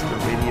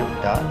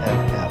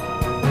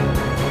webmasterradio.fm.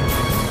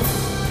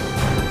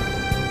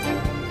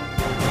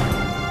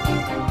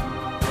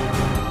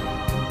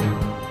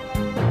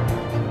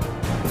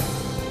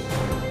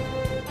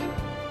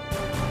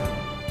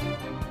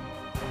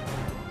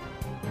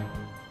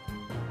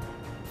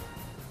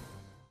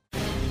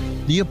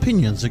 The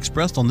opinions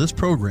expressed on this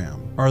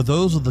program are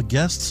those of the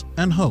guests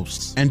and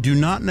hosts and do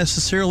not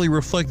necessarily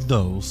reflect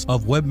those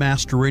of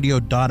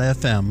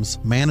webmasterradio.fm's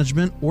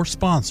management or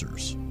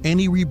sponsors.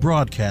 Any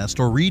rebroadcast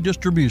or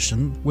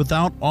redistribution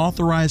without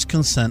authorized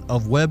consent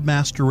of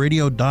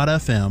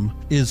webmasterradio.fm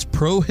is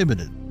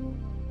prohibited.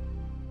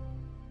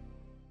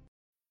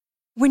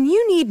 When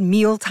you need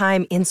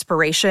mealtime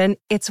inspiration,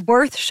 it's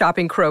worth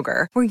shopping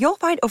Kroger, where you'll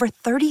find over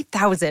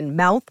 30,000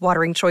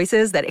 mouth-watering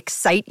choices that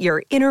excite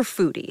your inner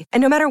foodie.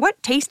 And no matter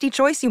what tasty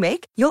choice you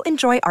make, you'll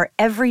enjoy our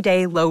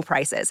everyday low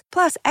prices,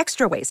 plus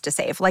extra ways to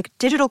save, like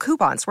digital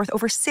coupons worth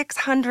over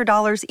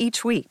 $600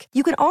 each week.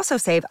 You can also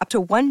save up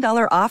to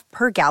 $1 off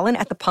per gallon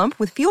at the pump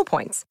with fuel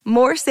points.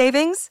 More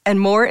savings and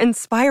more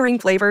inspiring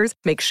flavors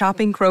make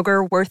shopping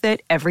Kroger worth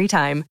it every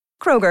time.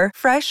 Kroger,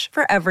 fresh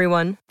for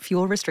everyone.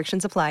 Fuel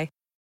restrictions apply.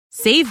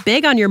 Save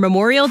big on your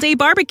Memorial Day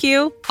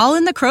barbecue, all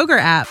in the Kroger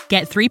app.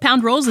 Get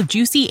 3-pound rolls of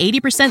juicy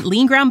 80%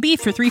 lean ground beef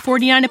for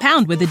 $3.49 a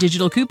pound with a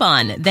digital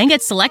coupon. Then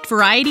get select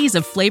varieties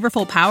of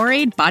flavorful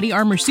Powerade, Body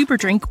Armor Super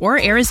Drink,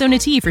 or Arizona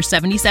tea for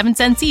 77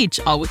 cents each,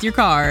 all with your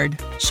card.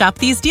 Shop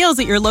these deals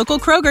at your local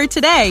Kroger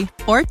today,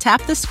 or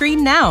tap the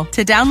screen now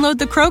to download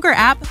the Kroger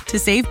app to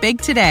save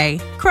big today.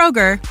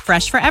 Kroger,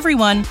 fresh for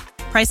everyone.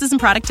 Prices and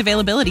product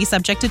availability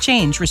subject to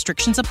change.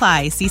 Restrictions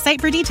apply. See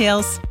site for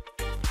details.